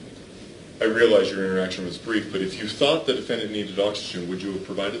 I realize your interaction was brief, but if you thought the defendant needed oxygen, would you have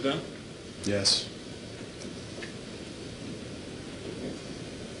provided that? Yes.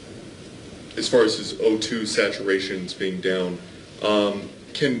 As far as his O2 saturations being down,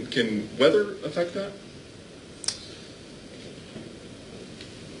 can weather affect that?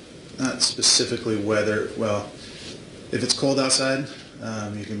 Not specifically weather. Well, if it's cold outside,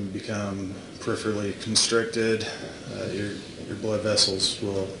 you can become peripherally constricted. Your blood vessels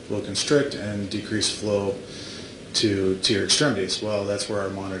will constrict and decrease flow to your extremities. Well, that's where our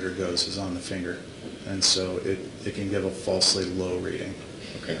monitor goes, is on the finger. And so it can give a falsely low reading.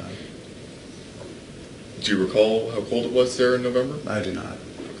 Okay. Do you recall how cold it was there in November? I do not.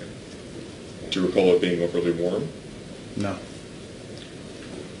 Okay. Do you recall it being overly warm? No.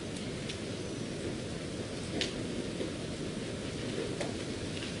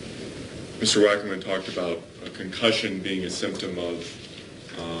 Mr. Wackerman talked about a concussion being a symptom of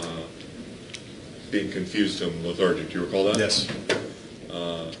being confused and lethargic. Do you recall that? Yes.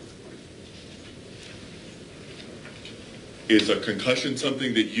 Is a concussion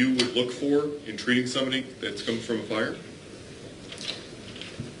something that you would look for in treating somebody that's come from a fire?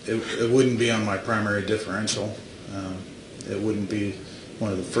 It wouldn't be on my primary differential. It wouldn't be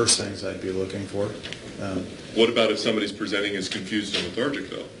one of the first things I'd be looking for. What about if somebody's presenting as confused and lethargic,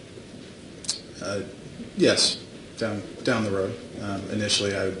 though? Yes, down the road.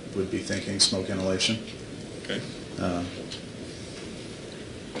 Initially, I would be thinking smoke inhalation. Okay.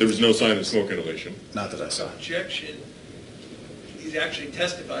 There was no sign of smoke inhalation. Not that I saw. Objection. He's actually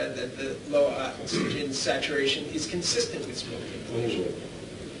testified that the low oxygen saturation is consistent with smoke inhalation.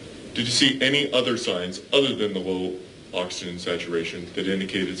 Did you see any other signs other than the low oxygen saturation that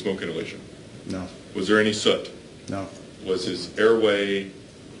indicated smoke inhalation? No, Was there any soot? no, Was his airway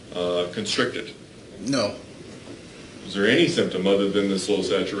constricted? no, Was there any symptom other than this low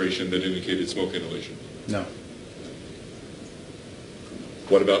saturation that indicated smoke inhalation? no.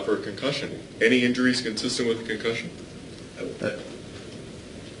 What about for a concussion? Any injuries consistent with a concussion? Uh,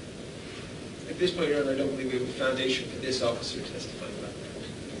 At this point, Your Honor, I don't believe we have a foundation for this officer testifying about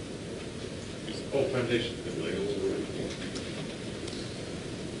that. Oh, foundation.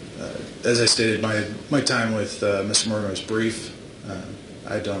 As I stated, my time with Mr. Morgan was brief.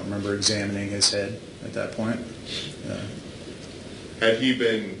 I don't remember examining his head at that point. Had he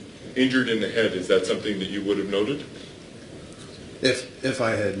been injured in the head, is that something that you would have noted? If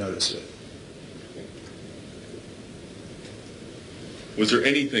I had noticed it. Was there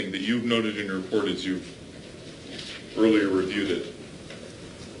anything that you've noted in your report as you've earlier reviewed it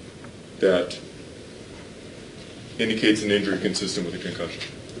that indicates an injury consistent with a concussion?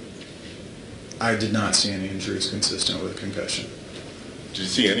 I did not see any injuries consistent with a concussion. Did you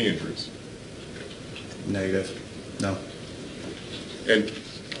see any injuries? Negative. No. And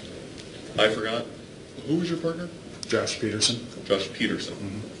I forgot, who was your partner? Josh Peterson. Josh Peterson.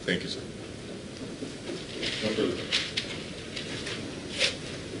 Thank you, sir. No further.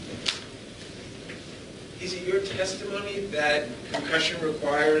 Is it your testimony that concussion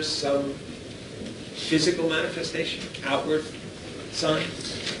requires some physical manifestation, outward sign?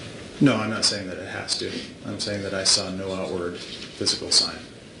 No, I'm not saying that it has to. I'm saying that I saw no outward physical sign.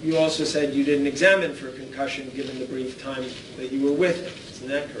 You also said you didn't examine for concussion given the brief time that you were with him. Isn't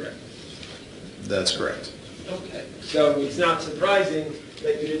that correct? That's correct. Okay. So it's not surprising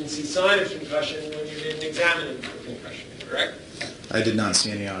that you didn't see sign of concussion when you didn't examine him for concussion, correct? I did not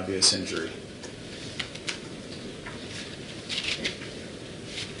see any obvious injury.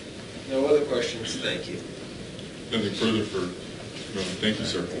 No other questions. Thank you. Nothing further for, no, thank you,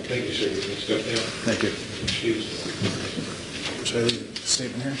 sir. Thank you, sir. You can step down. Thank you. Excuse. Should I leave a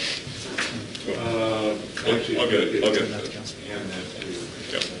statement here? Actually, I'll get it. Not to counsel. Hand that to.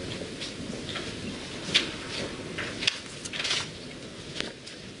 Yep.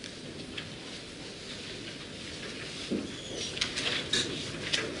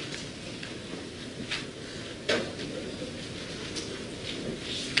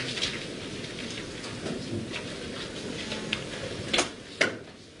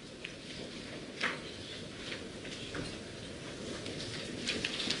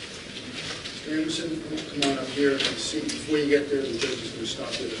 Anderson, come on up here and see, before you get there, the judge is going to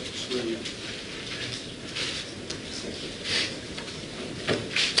stop you to swear you.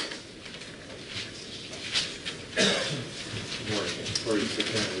 Before you sit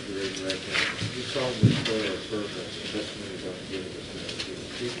down, would you raise your right hand? You solemnly swear or affirm that the testimony about to give this matter is the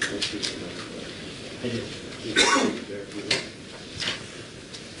truth, the whole truth, and nothing but the truth? I do. There, if you will.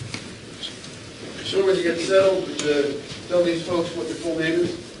 So when you get settled, tell these folks what your full name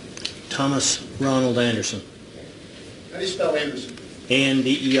is. Thomas Ronald Anderson, How do you spell Anderson?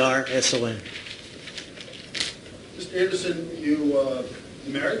 Anderson. Mr. Anderson, you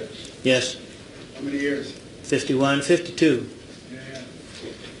married? Yes, How many years? 51, 52, Yeah.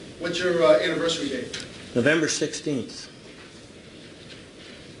 What's your anniversary date? November 16th.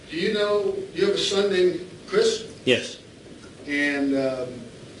 Do you have a son named Chris? Yes, And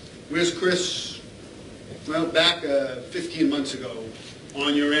where's Chris? Well, back 15 months ago,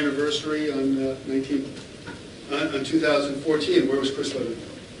 on your anniversary on 2014, where was Chris living?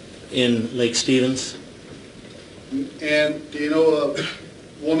 in Lake Stevens. And do you know a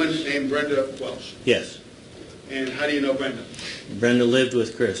woman named Brenda Welsh? Yes, And how do you know Brenda? Brenda lived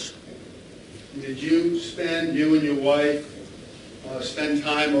with Chris. Did you and your wife, spend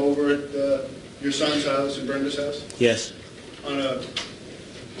time over at your son's house and Brenda's house Yes, on a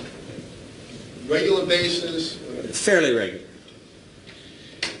regular basis? fairly regular.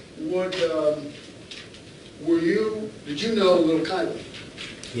 Did you know little Kylie?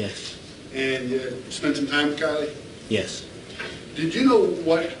 Yes, And you spent some time with Kylie? yes, Did you know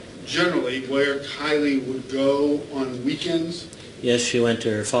generally where Kylie would go on weekends? yes, she went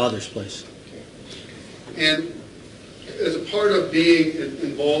to her father's place. And as a part of being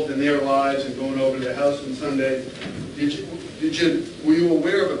involved in their lives and going over to their house on Sunday, were you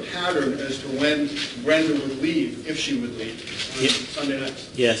aware of a pattern as to when Brenda would leave, if she would leave, on Sunday nights?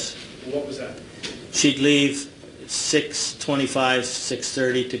 Yes, What was that? she'd leave 6:25,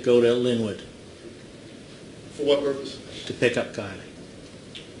 6:30 to go to Lynnwood For what purpose? to pick up Kylie.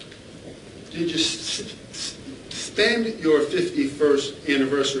 Did you spend your 51st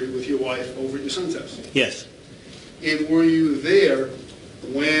anniversary with your wife over at your son's house? Yes, And were you there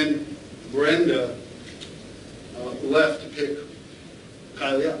when Brenda left to pick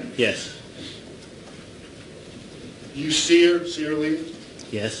Kylie up. Yes, You see her leave?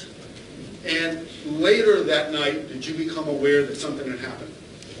 yes, And later that night, did you become aware that something had happened?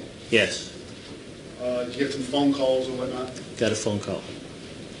 yes. Did you get some phone calls or whatnot? Got a phone call.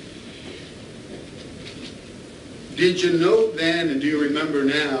 Did you know then, and do you remember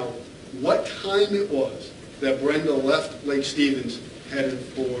now, what time it was that Brenda left Lake Stevens headed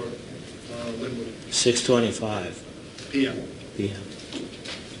for Lynnwood? 6:25 PM. p.m.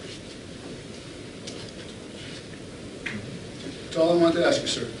 That's all I wanted to ask you,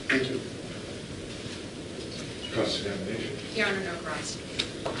 sir. Thank you. Cross-examination. Your Honor, no cross.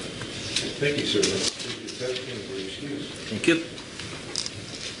 Thank you, sir. Let's take your testimony for your excuse. Thank you.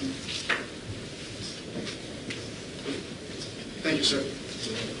 Thank you, sir.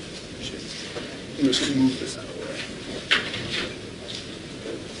 I'm just going to move this out of the way.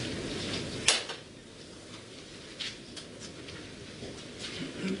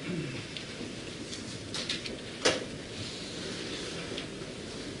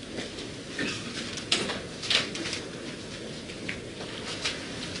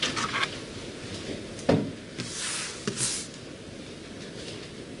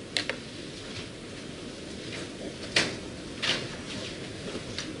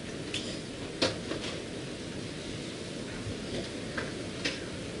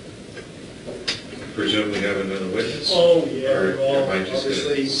 Presumably have another witness? Oh, yeah, Or well, am I just going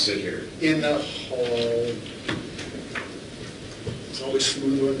obviously- to sit here? In the hall. It's always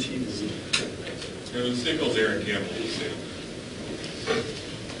smoother on TV. The state calls Aaron Campbell to stand.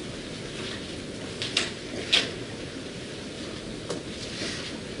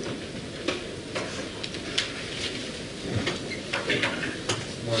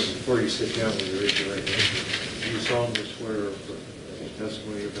 Martin, before you sit down, will you raise your right hand? Do you solemnly swear that the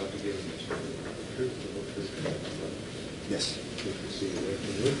testimony you're about to give is the truth, the whole truth? Yes. Please proceed away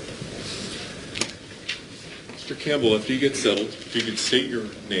from you. Mr. Campbell, after you get settled, if you could state your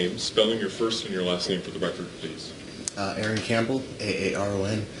name, spelling your first and your last name for the record, please. Aaron Campbell,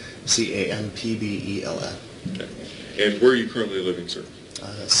 Aaron Campbell. Okay. And where are you currently living, sir?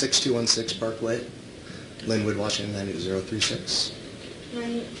 6216 Parkway, Lynnwood, Washington, 98036.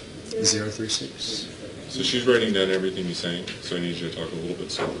 036. So she's writing down everything you're saying, so I need you to talk a little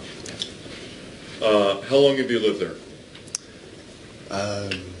bit slower. How long have you lived there?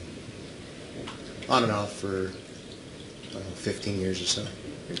 On and off for 15 years or so.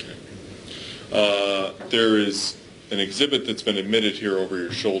 Okay. There is an exhibit that's been admitted here over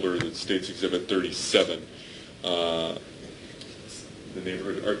your shoulder that states Exhibit 37. The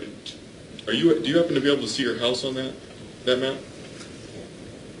neighborhood. Do you happen to be able to see your house on that map?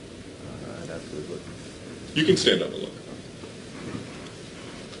 I'd have to look. You can stand up and look.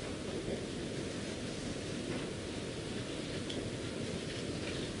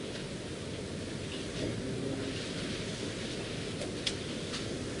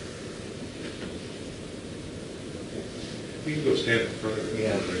 You can go stand in front of it.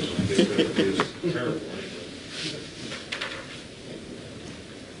 Yeah. I think that is terrible.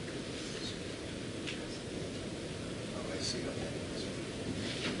 Oh, I see.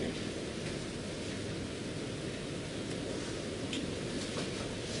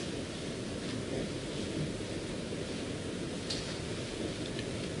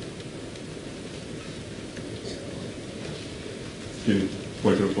 Can you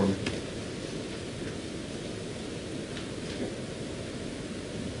point to it for me?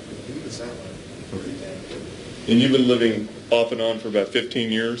 It's that one. And you've been living off and on for about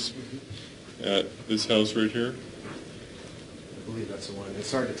 15 years at this house right here? I believe that's the one.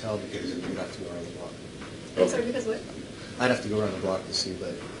 It's hard to tell because you'd have to go around the block. I'm sorry, because what? I'd have to go around the block to see,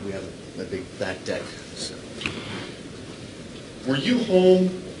 but we have a big back deck, so. Were you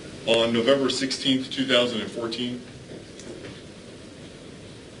home on November 16th, 2014?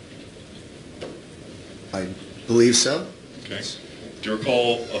 I believe so. Okay. Do you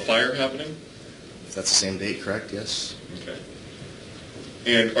recall a fire happening? If that's the same date, correct? Yes. Okay.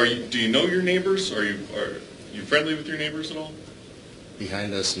 And do you know your neighbors? Are you friendly with your neighbors at all?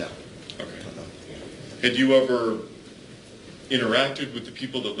 Behind us, no. Okay. Don't know. Had you ever interacted with the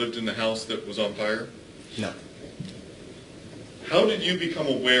people that lived in the house that was on fire? No. How did you become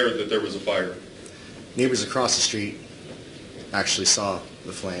aware that there was a fire? Neighbors across the street actually saw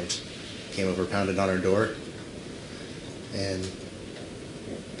the flames. Came over, pounded on our door, and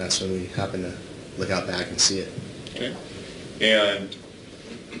that's when we happened to look out back and see it. Okay. And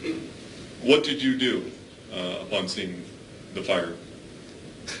what did you do upon seeing the fire?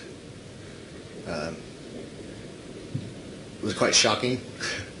 It was quite shocking.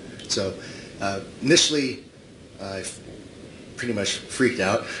 So initially, I pretty much freaked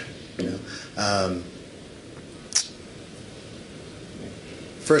out.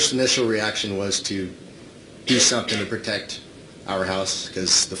 First initial reaction was to do something to protect our house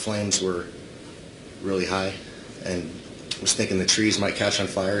because the flames were really high, and was thinking the trees might catch on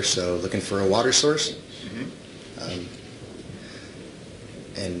fire, so looking for a water source.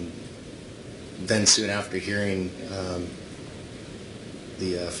 And then soon after hearing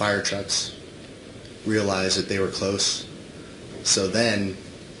the fire trucks, realized that they were close. So then,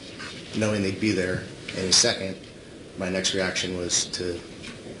 knowing they'd be there any second, my next reaction was to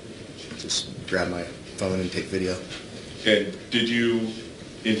just grab my phone and take video. And did you,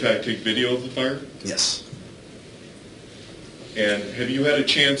 in fact, take video of the fire? Yes. And have you had a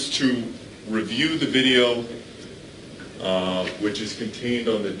chance to review the video, which is contained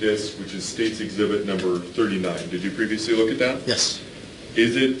on the disc, which is State's Exhibit number 39? Did you previously look at that? Yes.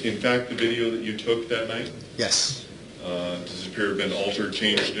 Is it, in fact, the video that you took that night? Yes. Does it appear to have been altered,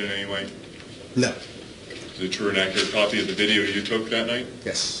 changed in any way? No. Is it true and accurate copy of the video you took that night?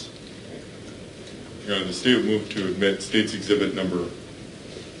 Yes. Your Honor, the State would move to admit State's Exhibit number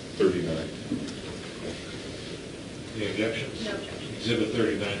 39. Any objections? No objection. Exhibit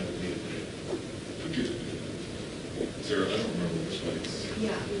 39 would be admitted. Sarah, I don't remember which one it's.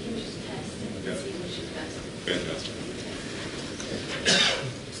 Yeah, we can just test and Yeah. see which is best. Fantastic.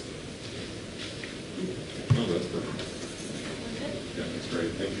 Oh, that's perfect. Yeah, that's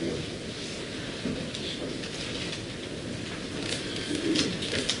great. Thank you.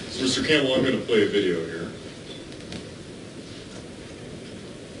 So, Mr. Campbell, I'm going to play a video here.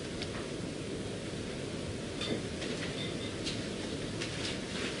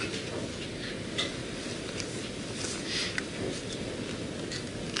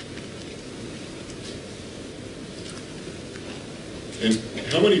 And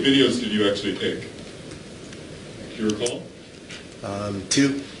how many videos did you actually take? Do you recall?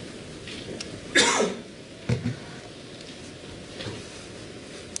 2.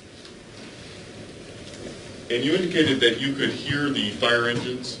 And you indicated that you could hear the fire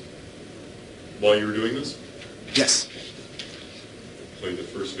engines while you were doing this? Yes. Play the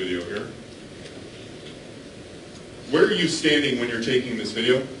first video here. Where are you standing when you're taking this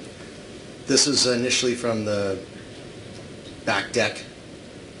video? This is initially from the back deck,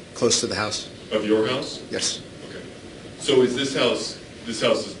 close to the house. Of your house? Yes. Okay. So is this house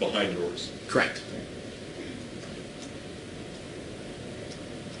is behind yours? Correct.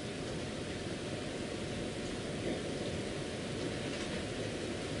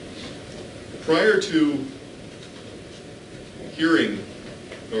 Prior to hearing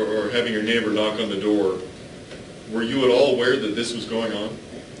or having your neighbor knock on the door, were you at all aware that this was going on?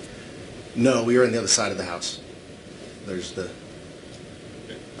 No, we were on the other side of the house. There's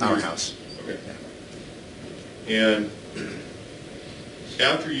our house. Okay. And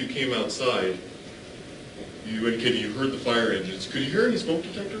after you came outside, you indicated you heard the fire engines. Could you hear any smoke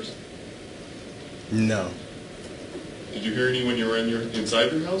detectors? No. Did you hear any when you were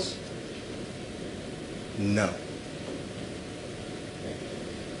inside your house? No.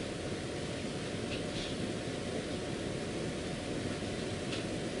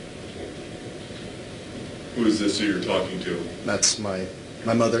 Who is this that you're talking to? That's my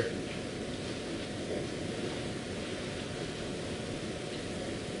mother.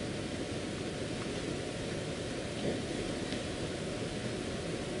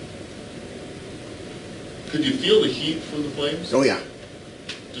 Could you feel the heat from the flames? Oh yeah,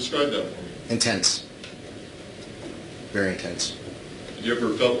 Describe that for me. intense. Very intense. Did you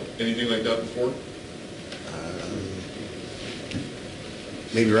ever felt anything like that before?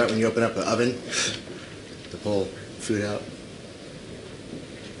 Maybe right when you open up an oven to pull food out.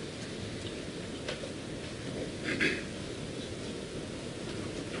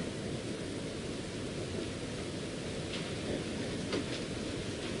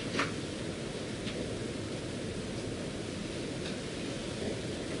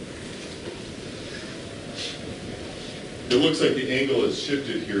 It looks like the angle has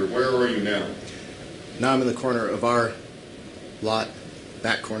shifted here. Where are you now? Now I'm in the corner of our lot,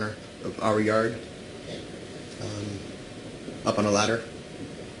 back corner of our yard, up on a ladder,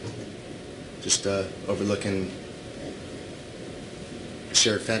 just overlooking a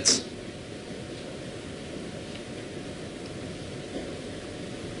shared fence.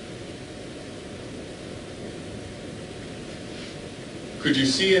 Could you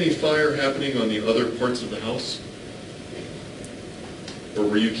see any fire happening on the other parts of the house? Or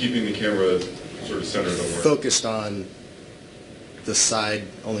were you keeping the camera sort of centered on where? Focused on the side,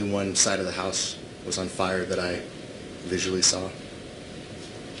 only one side of the house was on fire that I visually saw.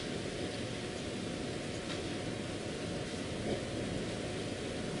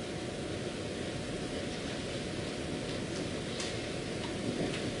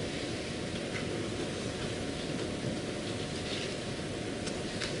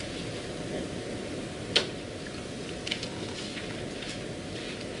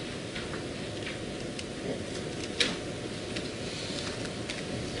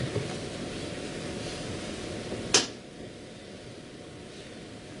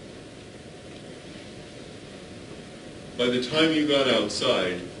 by the time you got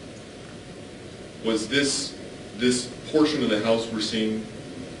outside, was this portion of the house we're seeing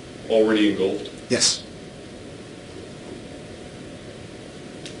already engulfed? Yes.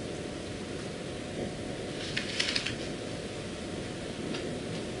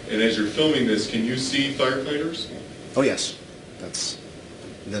 And as you're filming this, can you see firefighters? Oh, yes. That's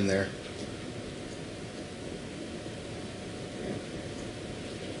them there.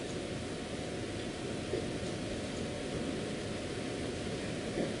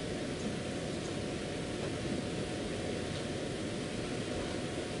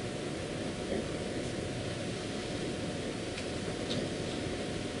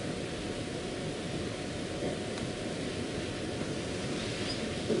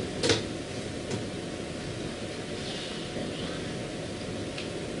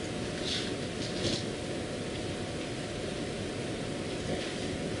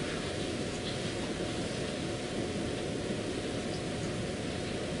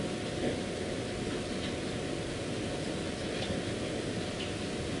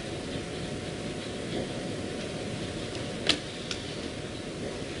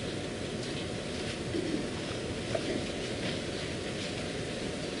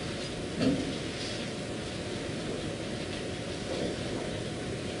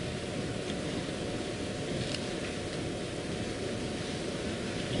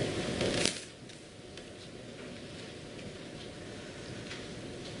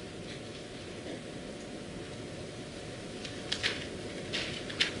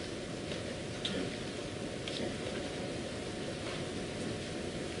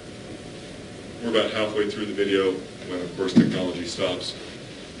 We're about halfway through the video when, of course, technology stops.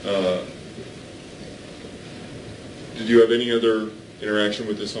 Did you have any other interaction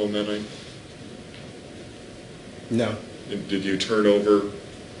with this home that night? No. Did you turn over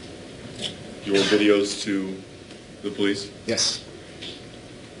your videos to the police? Yes.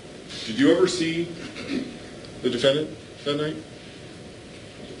 Did you ever see the defendant that night?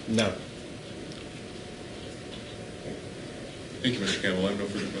 No. Thank you, Mr. Campbell. I have no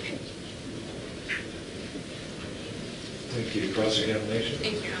further questions. Thank you. Cross-examination?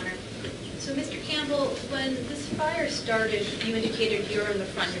 Thank you, Your Honor. So, Mr. Campbell, when this fire started, you indicated you were in the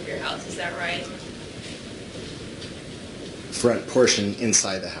front of your house, is that right? Front portion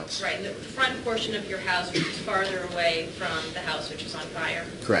inside the house. Right, in the front portion of your house, which is farther away from the house which is on fire.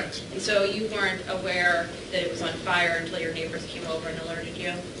 Correct. And so you weren't aware that it was on fire until your neighbors came over and alerted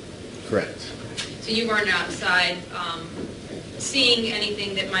you? Correct. So you weren't outside seeing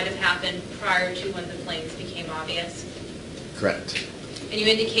anything that might have happened prior to when the flames became obvious? Correct. And you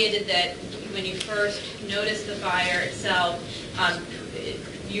indicated that when you first noticed the fire itself,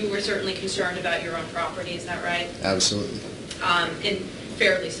 you were certainly concerned about your own property, is that right? Absolutely. And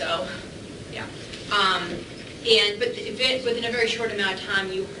fairly so, yeah. But within a very short amount of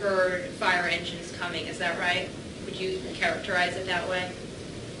time, you heard fire engines coming, is that right? Would you characterize it that way?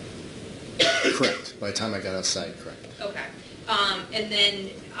 Correct. By the time I got outside, correct. Okay. And then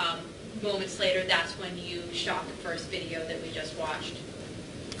moments later, that's when you shot the first video that we just watched?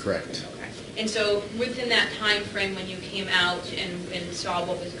 Correct. Okay. And so within that time frame when you came out and saw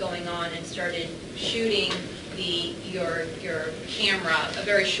what was going on and started shooting your camera, a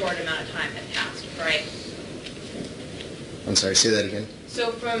very short amount of time had passed, right? I'm sorry, say that again.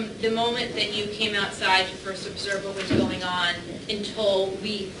 So from the moment that you came outside to first observe what was going on until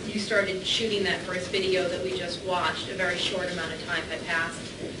you started shooting that first video that we just watched, a very short amount of time had passed?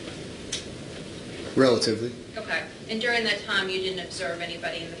 Relatively. Okay. And during that time, you didn't observe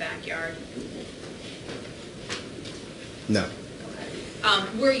anybody in the backyard? No. Okay.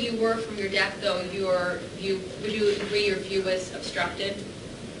 Where you were from your deck, though, would you agree your view was obstructed?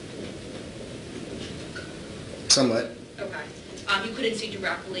 Somewhat. Okay. You couldn't see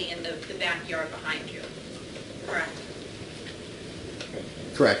directly in the backyard behind you, correct?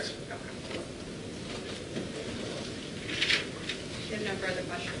 Correct. Okay. You have no further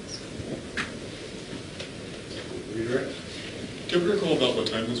questions? Redirect? Do you ever recall about what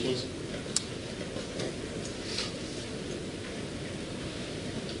time this was?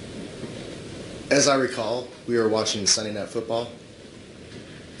 As I recall, we were watching Sunday Night Football,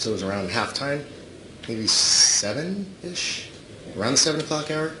 so it was around halftime, maybe 7-ish, around the 7 o'clock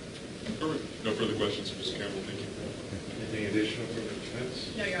hour. All right. No further questions, Mr. Campbell. Thank you. Anything additional from the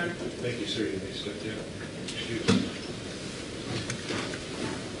defense? No, Your Honor. Thank you, sir. You may step down. Excuse me.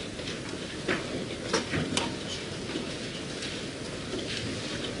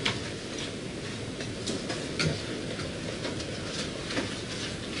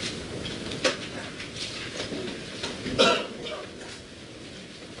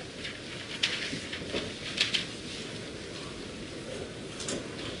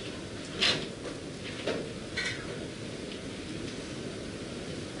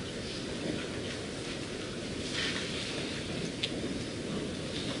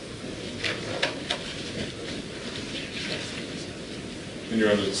 Your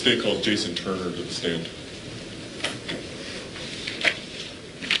Honor, the state calls Jason Turner to the stand.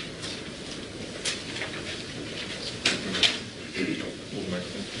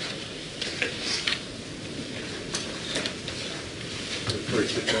 Before you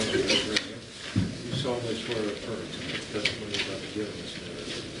sit down, you solemnly swear to affirm the testimony you're about to give in this matter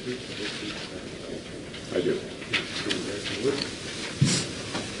is the truth, the whole truth, and nothing but the truth. I do.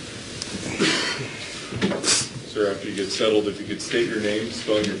 Sir, after you get settled, if you could state your name,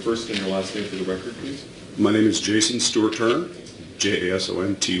 spelling your first and your last name for the record, please. My name is Jason Stewart Turner,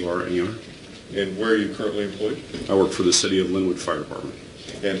 Jasonturner. And where are you currently employed? I work for the City of Lynnwood Fire Department.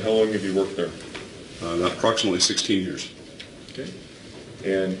 And how long have you worked there? Approximately 16 years. Okay.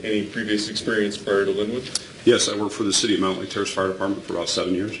 And any previous experience prior to Lynnwood? Yes, I worked for the City of Mount Lake Terrace Fire Department for about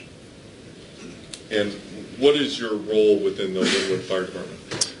 7 years. And what is your role within the Lynnwood Fire Department?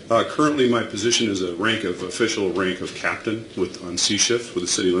 Currently, my position is official rank of captain on C shift with the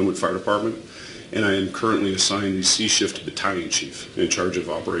City of Lynnwood Fire Department, and I am currently assigned the C shift battalion chief in charge of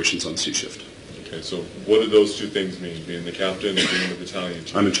operations on C shift. Okay, so what do those two things mean, being the captain and being the battalion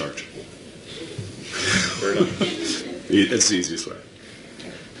chief? I'm in charge. Fair enough. It's the easiest way.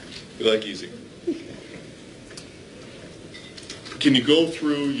 We like easy. Can you go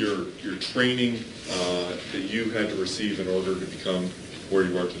through your training that you had to receive in order to become where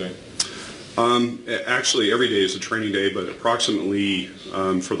you are today? Actually, every day is a training day, but approximately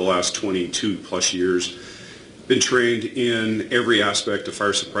for the last 22 plus years, been trained in every aspect of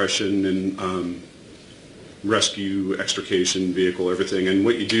fire suppression and rescue, extrication, vehicle, everything. And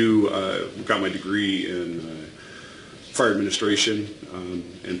what you do, got my degree in fire administration,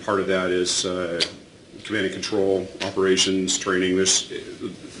 and part of that is command and control, operations, training.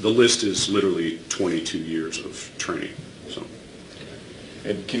 The list is literally 22 years of training. So.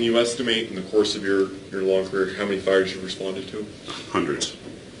 And can you estimate in the course of your long career how many fires you've responded to? Hundreds.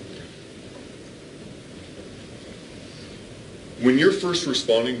 When you're first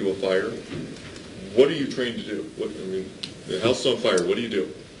responding to a fire, what are you trained to do? The house is on fire, what do you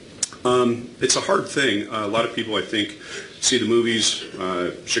do? It's a hard thing. A lot of people, I think, see the movies,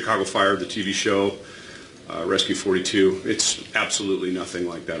 Chicago Fire, the TV show, Rescue 42. It's absolutely nothing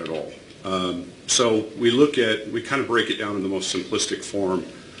like that at all. So we kind of break it down in the most simplistic form.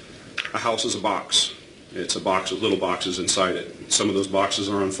 A house is a box. It's a box with little boxes inside it. Some of those boxes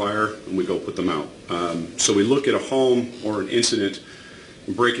are on fire, and we go put them out. So we look at a home or an incident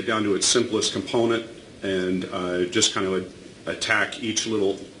and break it down to its simplest component and just kind of attack each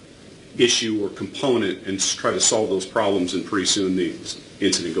little issue or component and try to solve those problems, and pretty soon the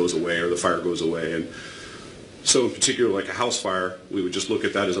incident goes away or the fire goes away. And so in particular, like a house fire, we would just look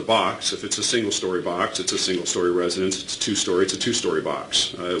at that as a box. If it's a single-story box, it's a single-story residence. It's two-story, it's a two-story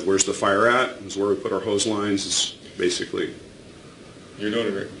box. Where's the fire at? Is where we put our hose lines. It's basically... You're doing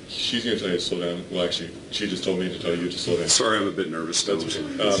it great. She's going to tell you to slow down. Well, actually, she just told me to tell you to slow down. Sorry, I'm a bit nervous still.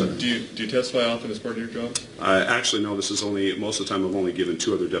 That's okay. Do you testify often as part of your job? Actually, no. This is most of the time I've only given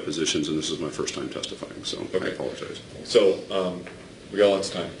 2 other depositions, and this is my first time testifying, so okay. I apologize. So we got lots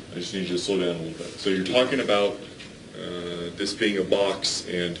of time. I just need you to slow down a little bit. So you're talking about this being a box,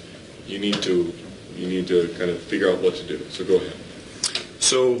 and you need to kind of figure out what to do. So go ahead.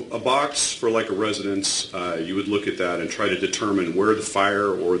 So a box for like a residence, you would look at that and try to determine where the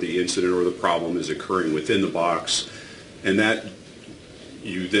fire or the incident or the problem is occurring within the box, and that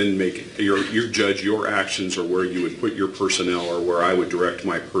you then you judge your actions or where you would put your personnel or where I would direct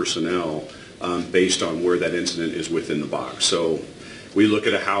my personnel based on where that incident is within the box. So we look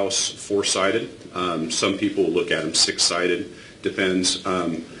at a house 4-sided. Some people look at them 6-sided. Depends.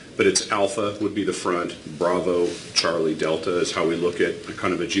 But it's Alpha would be the front, Bravo, Charlie, Delta is how we look at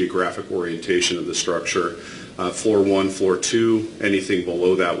kind of a geographic orientation of the structure. Floor 1, floor 2, anything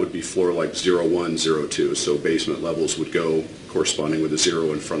below that would be floor like 0, 1, 0, 2. So basement levels would go corresponding with a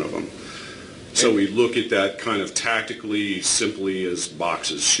 0 in front of them. So we look at that kind of tactically, simply as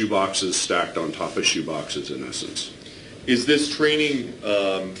boxes, shoe boxes stacked on top of shoe boxes in essence. Is this training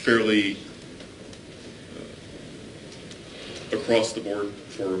fairly across the board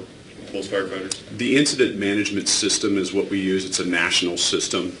for most firefighters? The incident management system is what we use. It's a national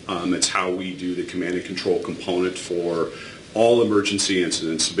system. It's how we do the command and control component for all emergency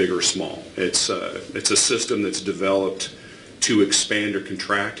incidents, big or small. It's a system that's developed to expand or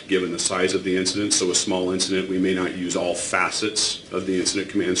contract given the size of the incident. So a small incident, we may not use all facets of the incident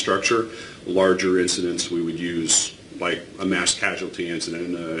command structure. Larger incidents, we would use like a mass casualty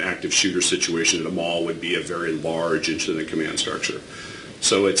incident, an active shooter situation at a mall would be a very large incident command structure.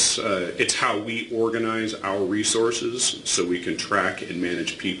 So it's how we organize our resources so we can track and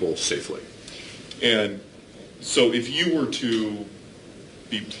manage people safely. And so if you were to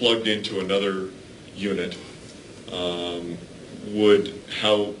be plugged into another unit, would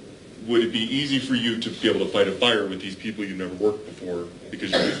it be easy for you to be able to fight a fire with these people you've never worked before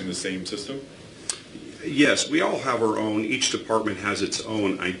because you're using the same system? Yes, we all have our own, each department has its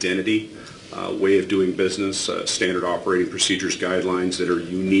own identity, way of doing business, standard operating procedures, guidelines that are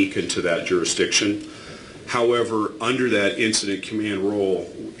unique into that jurisdiction. However, under that incident command role,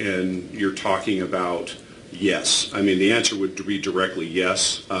 and you're talking about yes, I mean the answer would be directly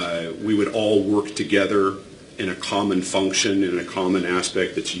yes. We would all work together in a common function, in a common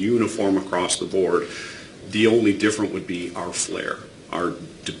aspect that's uniform across the board. The only different would be our flair, our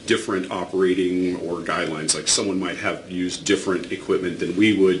different operating or guidelines. Like someone might have used different equipment than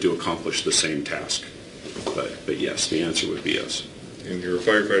we would to accomplish the same task. But yes, the answer would be yes. And you're a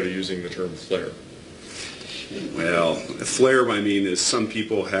firefighter using the term flair. Well, flair, I mean, is some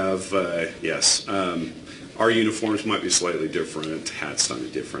people have, yes. Our uniforms might be slightly different, hats might be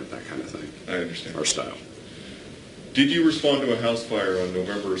different, that kind of thing. I understand. Our style. Did you respond to a house fire on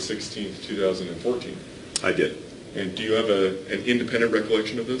November 16th, 2014? I did. And do you have an independent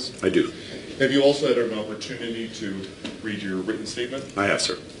recollection of this? I do. Have you also had an opportunity to read your written statement? I have,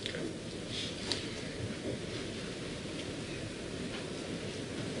 sir.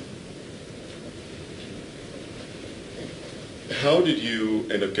 How did you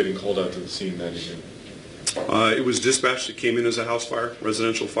end up getting called out to the scene that evening? It was dispatched. It came in as a house fire,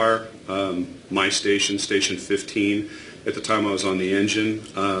 residential fire. My station, Station 15. At the time I was on the engine,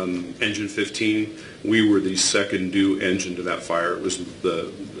 Engine 15. We were the second due engine to that fire. It was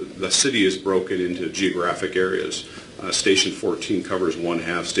the city is broken into geographic areas. Station 14 covers one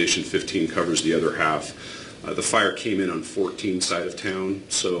half. Station 15 covers the other half. The fire came in on 14 side of town,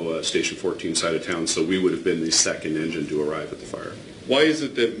 so Station 14 side of town. So we would have been the second engine to arrive at the fire. Why is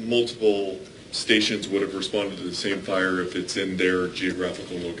it that multiple stations would have responded to the same fire if it's in their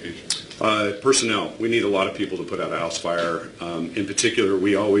geographical location? Personnel. We need a lot of people to put out a house fire. In particular,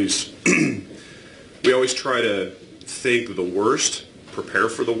 we always try to think the worst, prepare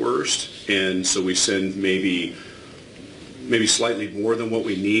for the worst, and so we send maybe slightly more than what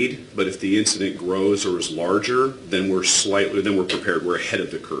we need. But if the incident grows or is larger, then we're prepared. We're ahead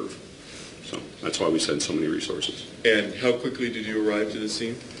of the curve. So that's why we send so many resources. And how quickly did you arrive to the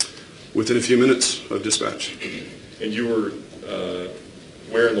scene? Within a few minutes of dispatch. And you were,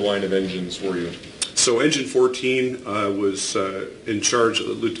 where in the line of engines were you? So Engine 14 was in charge,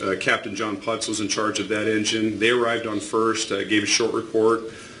 Captain John Putz was in charge of that engine. They arrived on first, gave a short report.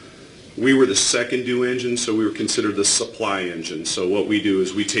 We were the second due engine, so we were considered the supply engine. So what we do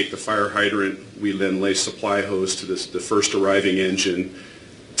is we take the fire hydrant, we then lay supply hose to the first arriving engine.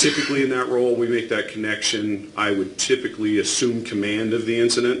 Typically in that role, we make that connection. I would typically assume command of the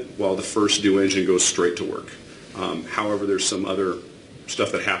incident while the first due engine goes straight to work. However, there's some other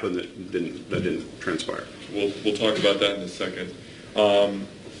stuff that happened that didn't transpire. We'll talk about that in a second.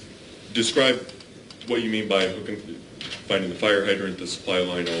 Describe what you mean by finding the fire hydrant, the supply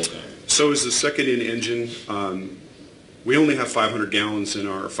line, all of that. So as the second in engine, we only have 500 gallons in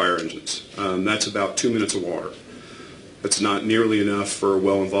our fire engines. That's about 2 minutes of water. That's not nearly enough for a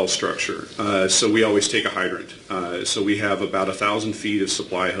well-involved structure. So we always take a hydrant. So we have about 1,000 feet of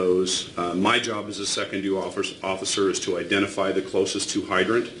supply hose. My job as a second due officer is to identify the closest to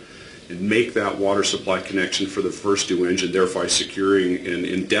hydrant and make that water supply connection for the first due engine, thereby securing an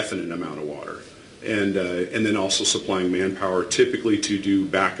indefinite amount of water. And then also supplying manpower, typically to do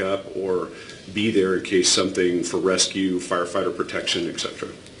backup or be there in case something for rescue, firefighter protection, etc.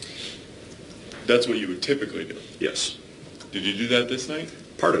 That's what you would typically do? Yes. Did you do that this night?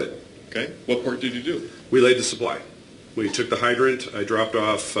 Part of it. Okay. What part did you do? We laid the supply. We took the hydrant. I dropped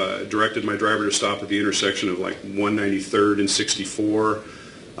off, directed my driver to stop at the intersection of like 193rd and 64,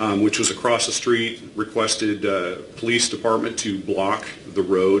 which was across the street, requested police department to block the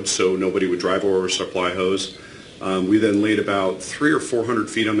road so nobody would drive over a supply hose. We then laid about 300 or 400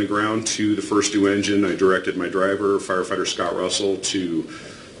 feet on the ground to the first due engine. I directed my driver, firefighter Scott Russell, to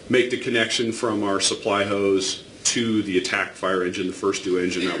make the connection from our supply hose to the attack fire engine, the first due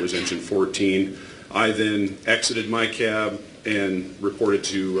engine, that was engine 14. I then exited my cab and reported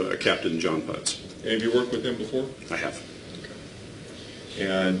to Captain John Putz. And have you worked with him before? I have. Okay.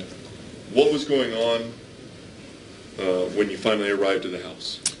 And what was going on when you finally arrived at the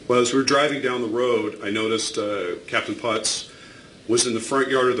house? Well, as we were driving down the road, I noticed Captain Putz was in the front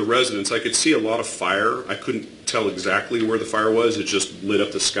yard of the residence. I could see a lot of fire. I couldn't tell exactly where the fire was. It just lit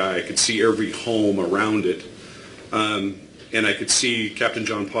up the sky. I could see every home around it. And I could see Captain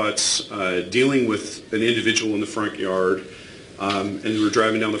John Putz dealing with an individual in the front yard. And we were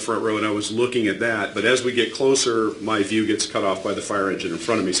driving down the front row, and I was looking at that. But as we get closer, my view gets cut off by the fire engine in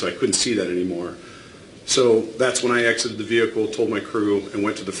front of me, so I couldn't see that anymore. So that's when I exited the vehicle, told my crew, and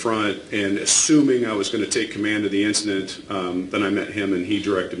went to the front. And assuming I was going to take command of the incident, then I met him, and he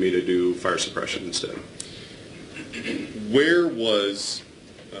directed me to do fire suppression instead. Where was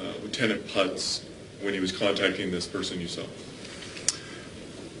Lieutenant Putz when he was contacting this person you saw?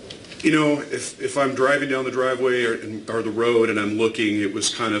 You know, if I'm driving down the driveway or the road and I'm looking, it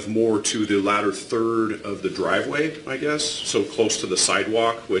was kind of more to the latter third of the driveway, I guess, so close to the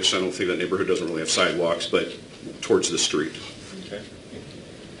sidewalk, which I don't think that neighborhood doesn't really have sidewalks, but towards the street. Okay.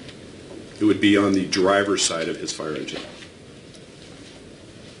 It would be on the driver's side of his fire engine.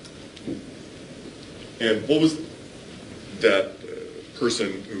 And what was that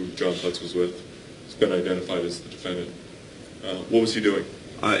person who John Putz was with, has been identified as the defendant, what was he doing?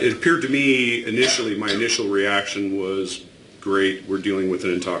 It appeared to me initially, my initial reaction was, great, we're dealing with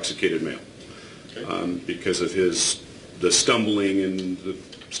an intoxicated male. Okay. Because of the stumbling and the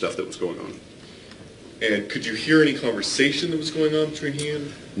stuff that was going on. And could you hear any conversation that was going on between he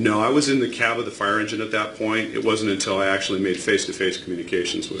and? No, I was in the cab of the fire engine at that point. It wasn't until I actually made face-to-face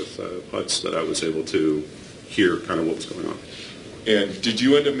communications with Putz that I was able to hear kind of what was going on. And did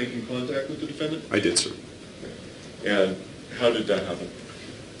you end up making contact with the defendant? I did, sir. And how did that happen?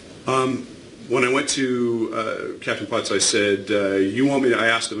 When I went to Captain Putz, I said, I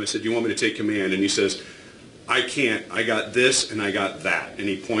asked him, I said, you want me to take command? And he says, I can't. I got this and I got that. And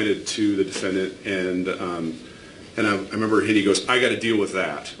he pointed to the defendant, and I remember he goes, I got to deal with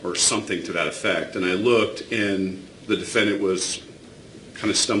that, or something to that effect. And I looked, and the defendant was kind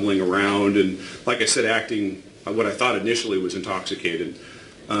of stumbling around, and like I said, acting what I thought initially was intoxicated.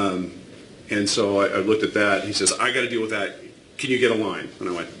 And so I looked at that. He says, I got to deal with that. Can you get a line? And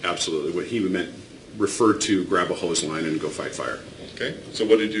I went, absolutely. What he referred to grab a hose line and go fight fire. Okay. So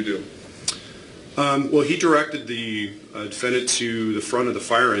what did you do? Well, he directed the defendant to the front of the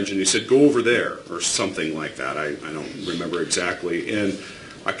fire engine. He said, go over there, or something like that. I don't remember exactly. And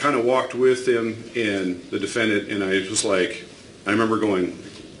I kind of walked with him and the defendant, and I was like, I remember going,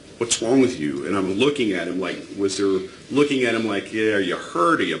 what's wrong with you? And I'm looking at him like, yeah, are you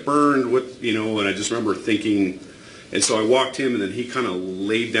hurt? Are you burned? What, and I just remember thinking, and so I walked him, and then he kind of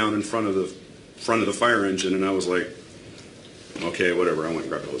laid down in front of the fire engine, and I was like, okay, whatever. I went and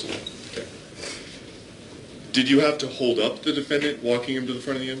grabbed a hose line. Okay. Did you have to hold up the defendant walking him to the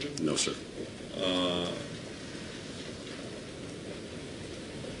front of the engine? No, sir.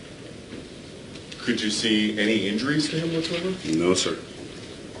 Could you see any injuries to him whatsoever? No, sir.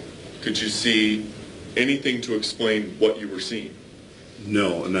 Could you see anything to explain what you were seeing?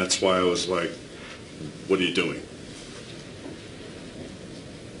 No, and that's why I was like, what are you doing?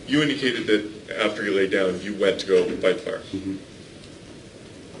 You indicated that after you laid down, you went to go fight the fire. Mm-hmm.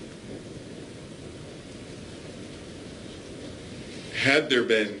 Had there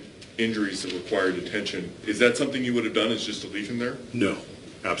been injuries that required attention, is that something you would have done, is just to leave him there? No,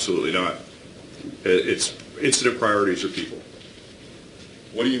 absolutely not. It's incident priorities are people.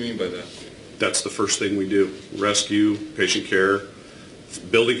 What do you mean by that? That's the first thing we do. Rescue, patient care. If a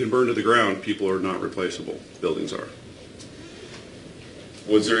building can burn to the ground, people are not replaceable. Buildings are.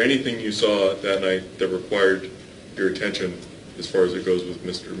 Was there anything you saw that night that required your attention as far as it goes with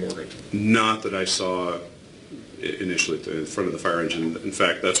Mr. Morgan? Not that I saw initially at the front of the fire engine. In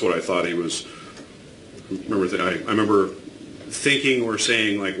fact, that's what I thought he was. I remember thinking or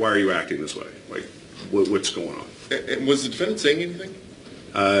saying, like, why are you acting this way? Like, what's going on? And was the defendant saying anything?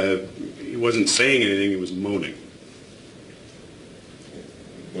 He wasn't saying anything. He was moaning.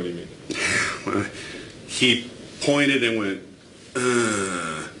 What do you mean? He pointed and went,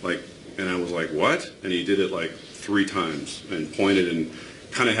 and I was like, what? And he did it like 3 times and pointed and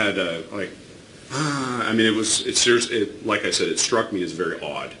kind of had like I said, it struck me as very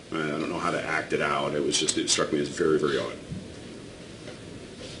odd. I don't know how to act it out. It struck me as very, very odd.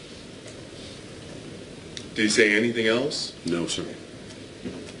 Did he say anything else? No, sir.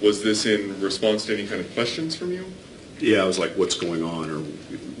 Was this in response to any kind of questions from you? Yeah, I was like, what's going on? Or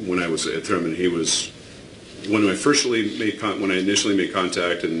when I was at him, and he was, when I initially made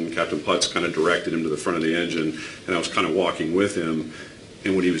contact, and Captain Putz kind of directed him to the front of the engine, and I was kind of walking with him,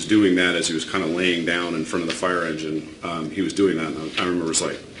 and when he was doing that, as he was kind of laying down in front of the fire engine, he was doing that, and I remember it was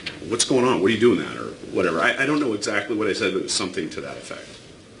like, what's going on? What are you doing that? Or whatever. I don't know exactly what I said, but it was something to that effect.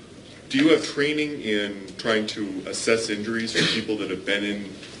 Do you have training in trying to assess injuries for people that have been in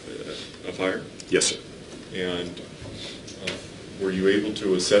a fire? Yes, sir. And were you able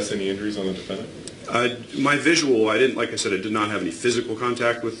to assess any injuries on the defendant? My visual, like I said, I did not have any physical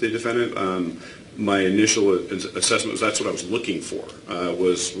contact with the defendant. My initial assessment was that's what I was looking for,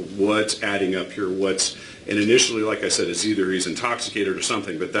 was what's adding up here, and initially, like I said, it's either he's intoxicated or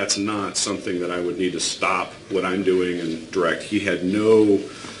something, but that's not something that I would need to stop what I'm doing and direct. He had no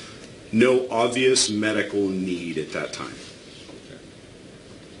obvious medical need at that time.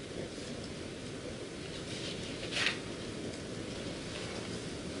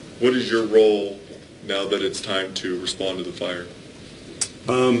 What is your role now that it's time to respond to the fire?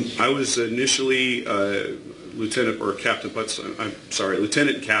 I was initially Lieutenant or Captain,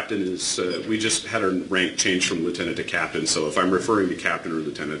 Lieutenant Captain is, we just had our rank changed from Lieutenant to Captain, so if I'm referring to Captain or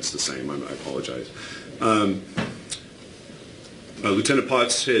Lieutenant, it's the same. I apologize. Lieutenant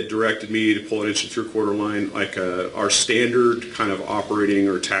Potts had directed me to pull an 1 3/4 line, like our standard kind of operating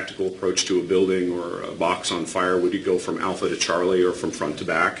or tactical approach to a building or a box on fire. Would you go from Alpha to Charlie or from front to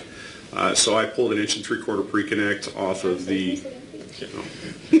back? So I pulled an 1 3/4 pre-connect off of the...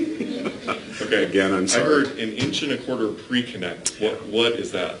 Okay. Again, I'm sorry. I heard 1 1/4 pre-connect. What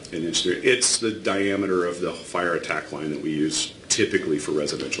is that? It's the diameter of the fire attack line that we use typically for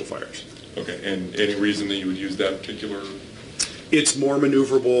residential fires. Okay, and any reason that you would use that particular? It's more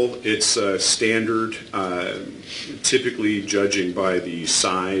maneuverable. It's standard. Typically, judging by the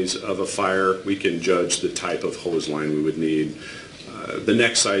size of a fire, we can judge the type of hose line we would need. The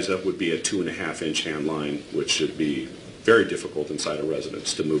next size up would be a 2.5-inch hand line, which should be very difficult inside a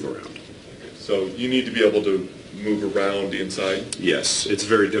residence to move around. So you need to be able to move around inside? Yes, it's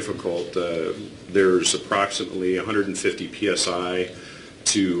very difficult. There's approximately 150 psi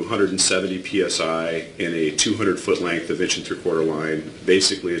to 170 psi in a 200-foot length of 1 3/4 line.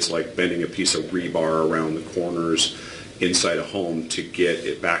 Basically, it's like bending a piece of rebar around the corners inside a home to get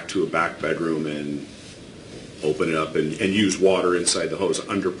it back to a back bedroom and open it up and use water inside the hose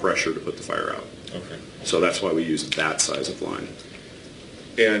under pressure to put the fire out. Okay. So that's why we use that size of line.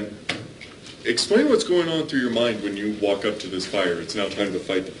 And explain what's going on through your mind when you walk up to this fire. It's now time to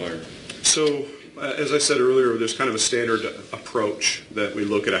fight the fire. So, as I said earlier, there's kind of a standard approach that we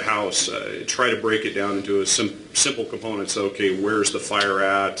look at a house, try to break it down into a simple components. Okay, where's the fire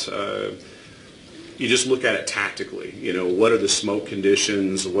at? You just look at it tactically. You know, what are the smoke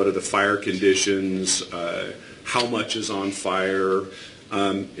conditions? What are the fire conditions? How much is on fire?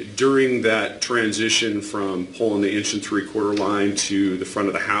 During that transition from pulling the 1 3/4 line to the front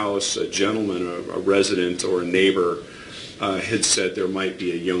of the house, a gentleman, a resident or a neighbor had said there might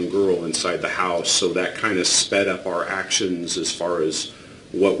be a young girl inside the house, so that kind of sped up our actions as far as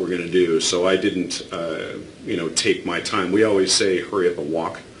what we're going to do. So I didn't, take my time. We always say hurry up and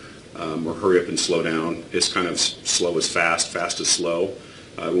walk, or hurry up and slow down. It's kind of slow is fast, fast is slow.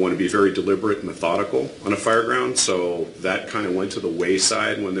 We want to be very deliberate and methodical on a fire ground, so that kind of went to the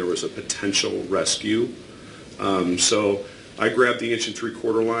wayside when there was a potential rescue. So I grabbed the 1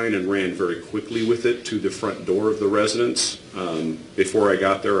 3/4 line and ran very quickly with it to the front door of the residence. Before I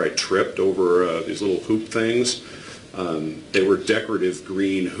got there, I tripped over these little hoop things. They were decorative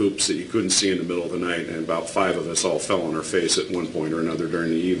green hoops that you couldn't see in the middle of the night, and about 5 of us all fell on our face at one point or another during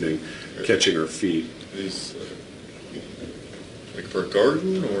the evening, catching our feet. These, like for a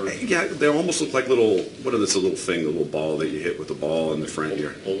garden, or? Yeah, they almost look like little, what is this little thing, the little ball that you hit with the ball in the front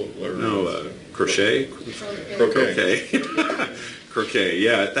here? No, crochet? Croquet. Croquet,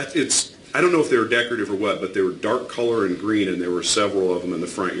 yeah. I don't know if they were decorative or what, but they were dark color and green, and there were several of them in the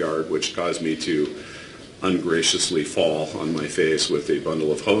front yard, which caused me to ungraciously fall on my face with a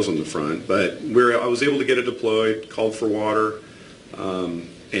bundle of hose on the front. But I was able to get it deployed, called for water,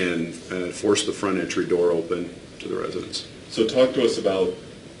 and forced the front entry door open to the residence. So talk to us about,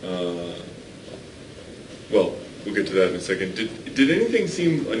 well, we'll get to that in a second. Did anything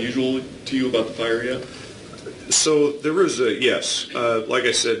seem unusual to you about the fire yet? So there was yes. Like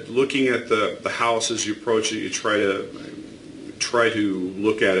I said, looking at the house as you approach it, you try to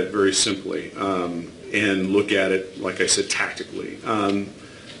look at it very simply and look at it, like I said, tactically.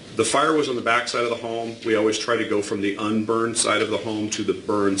 The fire was on the back side of the home. We always try to go from the unburned side of the home to the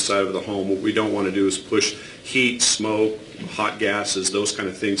burned side of the home. What we don't want to do is push heat, smoke, hot gases, those kind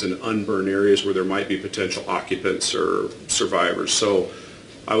of things in unburned areas where there might be potential occupants or survivors. So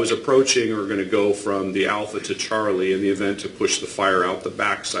I was approaching or going to go from the Alpha to Charlie in the event to push the fire out the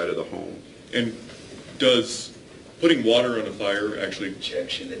back side of the home. And does putting water on a fire actually...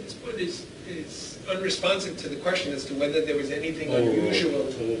 Objection at this point is unresponsive to the question as to whether there was anything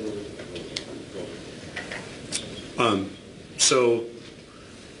unusual. So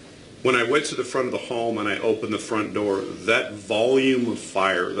when I went to the front of the home and I opened the front door, that volume of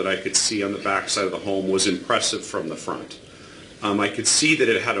fire that I could see on the back side of the home was impressive from the front. I could see that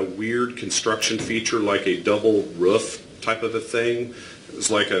it had a weird construction feature, like a double roof type of a thing. It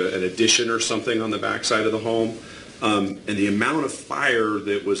was like an addition or something on the back side of the home. And the amount of fire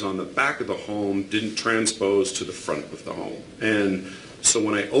that was on the back of the home didn't transpose to the front of the home. And so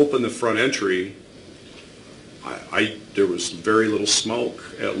when I opened the front entry, there was very little smoke.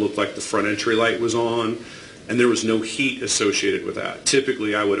 It looked like the front entry light was on, and there was no heat associated with that.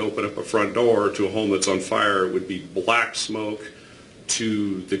 Typically, I would open up a front door to a home that's on fire. It would be black smoke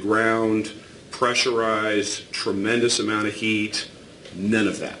to the ground, pressurized, tremendous amount of heat, none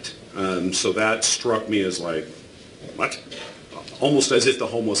of that. So that struck me as like, what? Almost as if the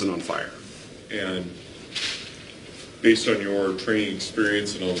home wasn't on fire. And based on your training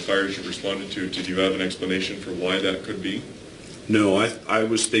experience and all the fires you've responded to, did you have an explanation for why that could be? No, I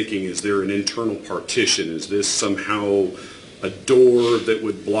was thinking, is there an internal partition? Is this somehow a door that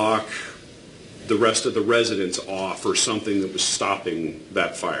would block the rest of the residents off, or something that was stopping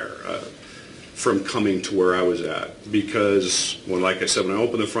that fire from coming to where I was at? Because, like I said, when I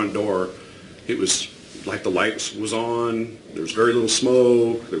opened the front door, it was like the light was on, there was very little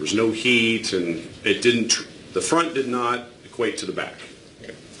smoke, there was no heat, and it didn't, the front did not equate to the back.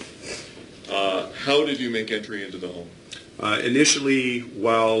 Okay. How did you make entry into the home? Initially,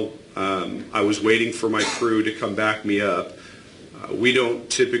 while I was waiting for my crew to come back me up, we don't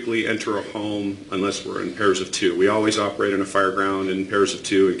typically enter a home unless we're in pairs of two. We always operate on a fire ground in pairs of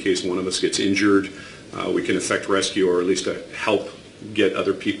two in case one of us gets injured. We can effect rescue, or at least help get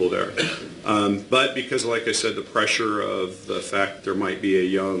other people there. But because, like I said, the pressure of the fact there might be a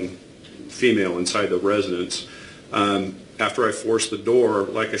young female inside the residence, after I forced the door,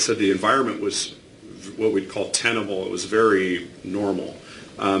 like I said, the environment was what we'd call tenable. It was very normal.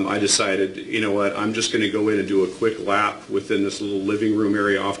 I decided, you know what, I'm just going to go in and do a quick lap within this little living room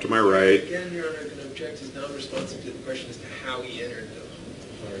area off to my right. Again, Your Honor, I'm going to object. He's not responsive to the question as to how he entered the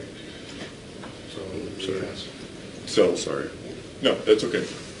home. Sorry. No, that's okay.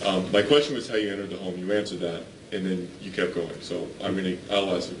 My question was how you entered the home. You answered that, and then you kept going. So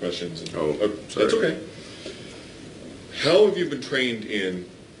I'll ask the questions. And, sorry. That's okay. How have you been trained in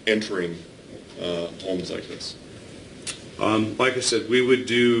entering homes like this? Like I said,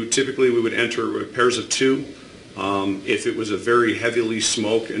 typically we would enter pairs of two. If it was a very heavily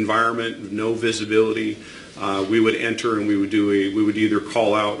smoke environment, no visibility, we would enter and we would either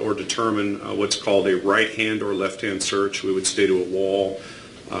call out or determine what's called a right-hand or left-hand search. We would stay to a wall.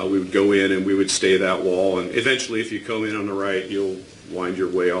 We would go in and we would stay that wall. And eventually, if you come in on the right, you'll wind your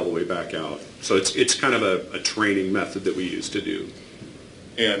way all the way back out. So it's kind of a training method that we used to do.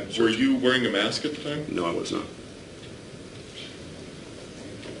 And were you wearing a mask at the time? No, I was not.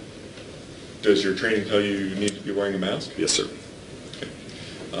 Does your training tell you need to be wearing a mask? Yes, sir.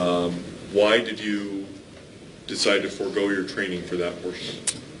 Okay. Why did you decide to forego your training for that portion?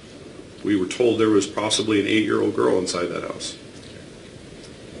 We were told there was possibly an 8-year-old girl inside that house.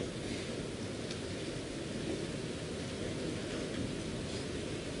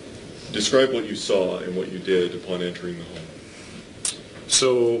 Describe what you saw and what you did upon entering the home.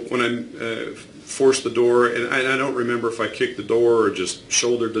 So when I forced the door, and I don't remember if I kicked the door or just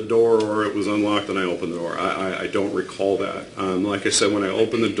shouldered the door or it was unlocked and I opened the door. I don't recall that. Like I said, when I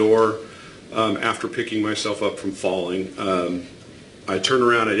opened the door, after picking myself up from falling, I turned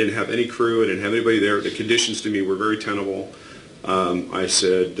around. I didn't have any crew. I didn't have anybody there. The conditions to me were very tenable. I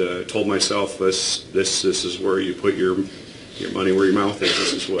said, told myself, this is where you put your money where your mouth is.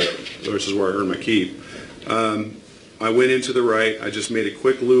 This is where I earn my keep. I went into the right. I just made a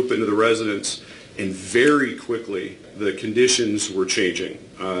quick loop into the residence, and very quickly the conditions were changing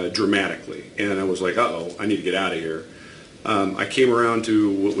dramatically. And I was like, uh-oh, I need to get out of here. I came around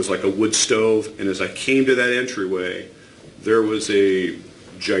to what was like a wood stove, and as I came to that entryway, there was a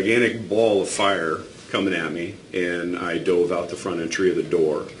gigantic ball of fire coming at me, and I dove out the front entry of the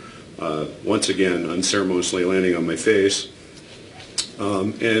door. Once again, unceremoniously landing on my face,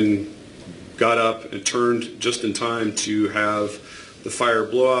 and got up and turned just in time to have the fire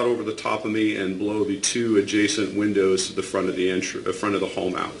blow out over the top of me and blow the two adjacent windows to the front of the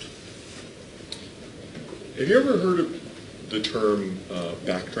home out. Have you ever heard of the term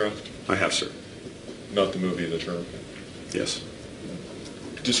backdraft? I have, sir. Not the movie, the term. Yes.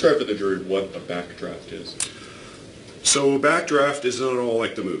 Describe to the jury what a backdraft is. So backdraft is not at all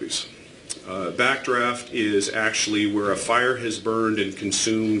like the movies. Backdraft is actually where a fire has burned and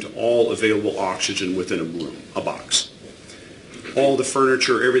consumed all available oxygen within a room, a box. All the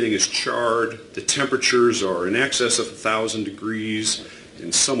furniture, everything is charred. The temperatures are in excess of 1,000 degrees,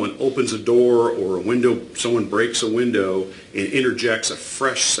 and someone opens a door or a window, someone breaks a window and interjects a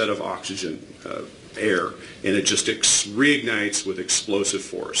fresh set of oxygen, air, and it just reignites with explosive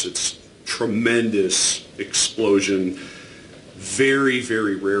force. It's tremendous explosion, very,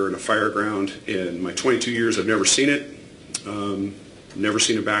 very rare in a fire ground. In my 22 years, I've never seen it, never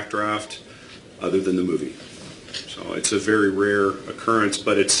seen a backdraft other than the movie. So it's a very rare occurrence,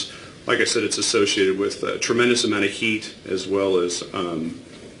 but it's, like I said, it's associated with a tremendous amount of heat as well as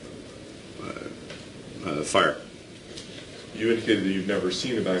fire. You indicated that you've never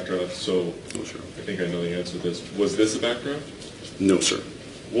seen a backdraft, so Oh, sure. I think I know the answer to this. Was this a backdraft? No, sir.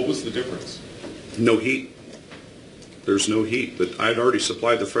 What was the difference? No heat. There's no heat, but I'd already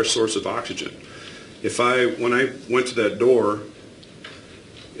supplied the fresh source of oxygen. When I went to that door,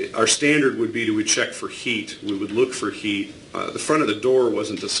 our standard would be to check for heat. We would look for heat. The front of the door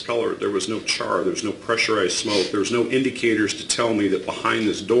wasn't discolored. There was no char. There was no pressurized smoke. There was no indicators to tell me that behind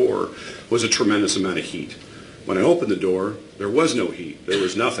this door was a tremendous amount of heat. When I opened the door, there was no heat. There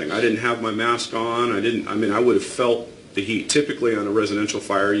was nothing. I didn't have my mask on. I would have felt the heat. Typically on a residential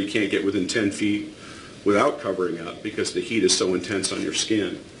fire, you can't get within 10 feet without covering up because the heat is so intense on your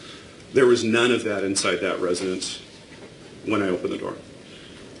skin. There was none of that inside that residence when I opened the door.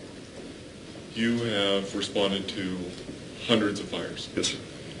 You have responded to hundreds of fires. Yes, sir.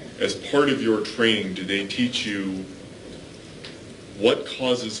 As part of your training, do they teach you what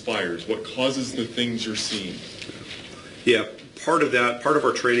causes fires? What causes the things you're seeing? Yeah, part of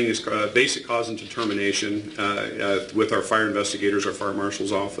our training is basic cause and determination with our fire investigators, our fire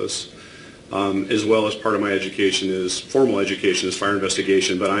marshal's office, as well as part of my education formal education is fire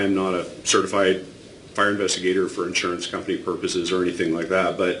investigation, but I am not a certified fire investigator for insurance company purposes or anything like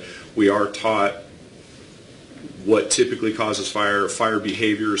that, but we are taught what typically causes fire. Fire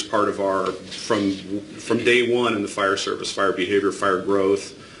behavior is part of our, from day one in the fire service, fire behavior, fire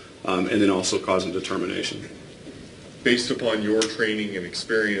growth, and then also cause and determination. Based upon your training and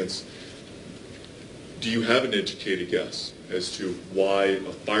experience, do you have an educated guess as to why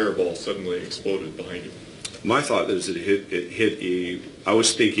a fireball suddenly exploded behind you? My thought is that it hit I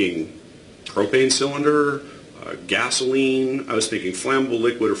was thinking propane cylinder, gasoline, I was thinking flammable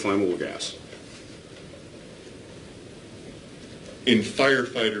liquid or flammable gas. In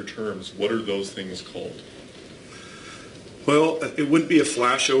firefighter terms, what are those things called? Well, it wouldn't be a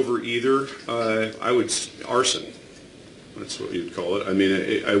flashover either. Arson. That's what you'd call it. I mean,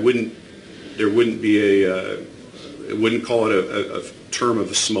 it wouldn't call it a term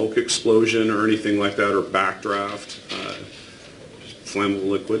of a smoke explosion or anything like that, or backdraft. Flammable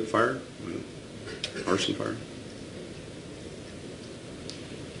liquid fire, arson fire.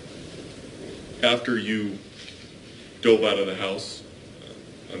 After you dove out of the house,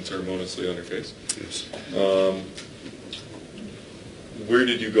 unceremoniously on your face, Yes. Where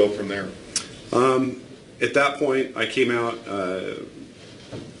did you go from there? At that point, I came out,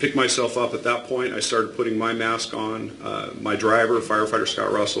 picked myself up. At that point, I started putting my mask on. My driver, firefighter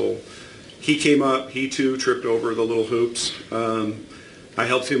Scott Russell, he came up. He too tripped over the little hoops. I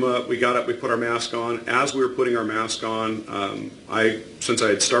helped him up. We got up. We put our mask on. As we were putting our mask on, since I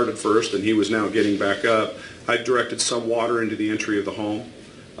had started first and he was now getting back up, I directed some water into the entry of the home.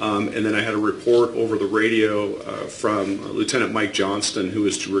 And then I had a report over the radio from Lieutenant Mike Johnston, who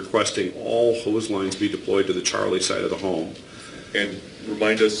was requesting all hose lines be deployed to the Charlie side of the home. And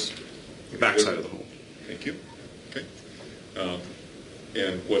remind us. The back side of the home. Thank you. Okay.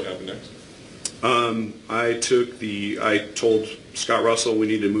 And what happened next? I told Scott Russell we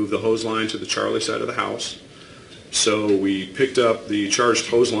need to move the hose line to the Charlie side of the house. So we picked up the charged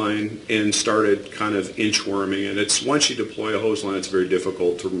hose line and started kind of inchworming it. Once you deploy a hose line, it's very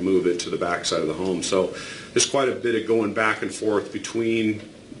difficult to remove it to the back side of the home. So there's quite a bit of going back and forth between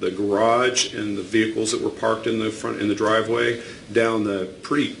the garage and the vehicles that were parked in the driveway, down the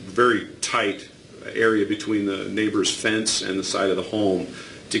very tight area between the neighbor's fence and the side of the home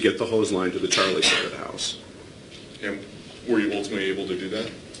to get the hose line to the Charlie side of the house. And were you ultimately able to do that?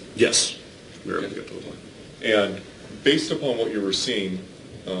 Yes, we were able to get the hose line. And based upon what you were seeing,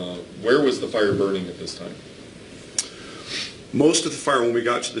 where was the fire burning at this time? Most of the fire, when we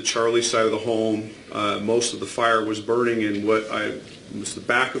got to the Charlie side of the home, most of the fire was burning in was the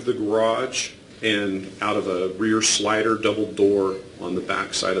back of the garage and out of a rear slider double door on the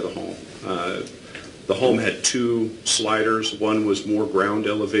back side of the home. The home had two sliders. One was more ground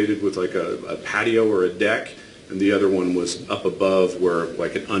elevated with like a patio or a deck, and the other one was up above where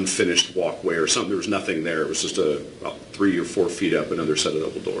like an unfinished walkway or something. There was nothing there. It was just about 3 or 4 feet up, another set of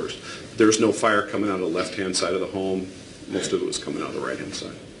double doors. There's no fire coming out of the left-hand side of the home. Most of it was coming out of the right-hand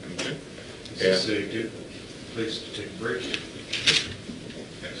side. Okay. This is a good place to take a break.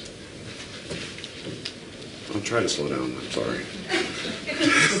 I'll try to slow down. I'm sorry. We're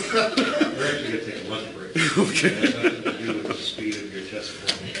actually going to take a lunch break. Okay. It has nothing to do with the speed of your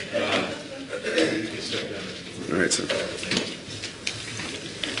testimony. You can step down. All right, sir.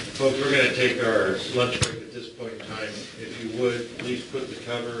 Folks, we're going to take our lunch break at this point in time. If you would, please put the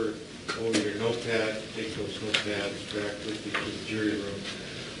cover over your notepad, take those notepads back with you to the jury room.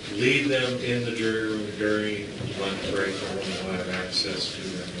 Leave them in the jury room during lunch break. No one will have access to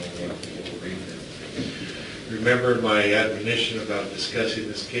them. No one will read them. Remember my admonition about discussing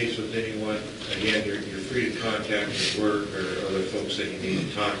this case with anyone. Again, you're free to contact your work or other folks that you need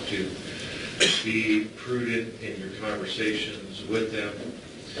to talk to. Be prudent in your conversations with them.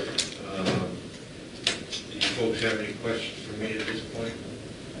 Do you folks have any questions for me at this point?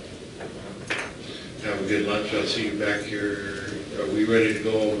 Have a good lunch. I'll see you back here. Are we ready to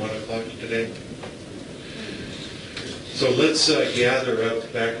go at 1 o'clock today? So let's gather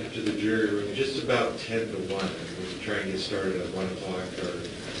up back into the jury room just about 10 to 1. We'll try and get started at 1 o'clock or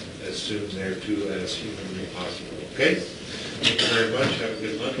as soon there too as humanly possible. Okay? Thank you very much. Have a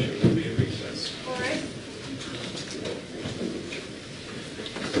good lunch and we'll be in recess. All right.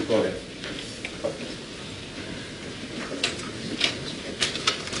 Go ahead.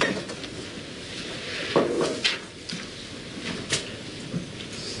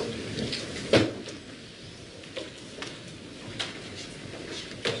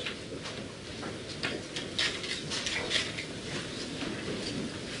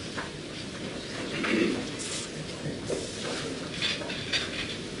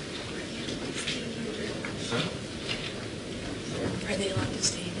 Are they allowed to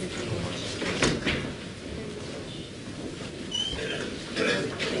stay here for lunch?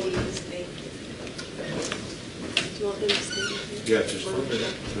 Do you want them to stay here? Yeah, just for a minute. So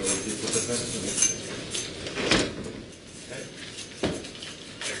we'll get the defense. Okay.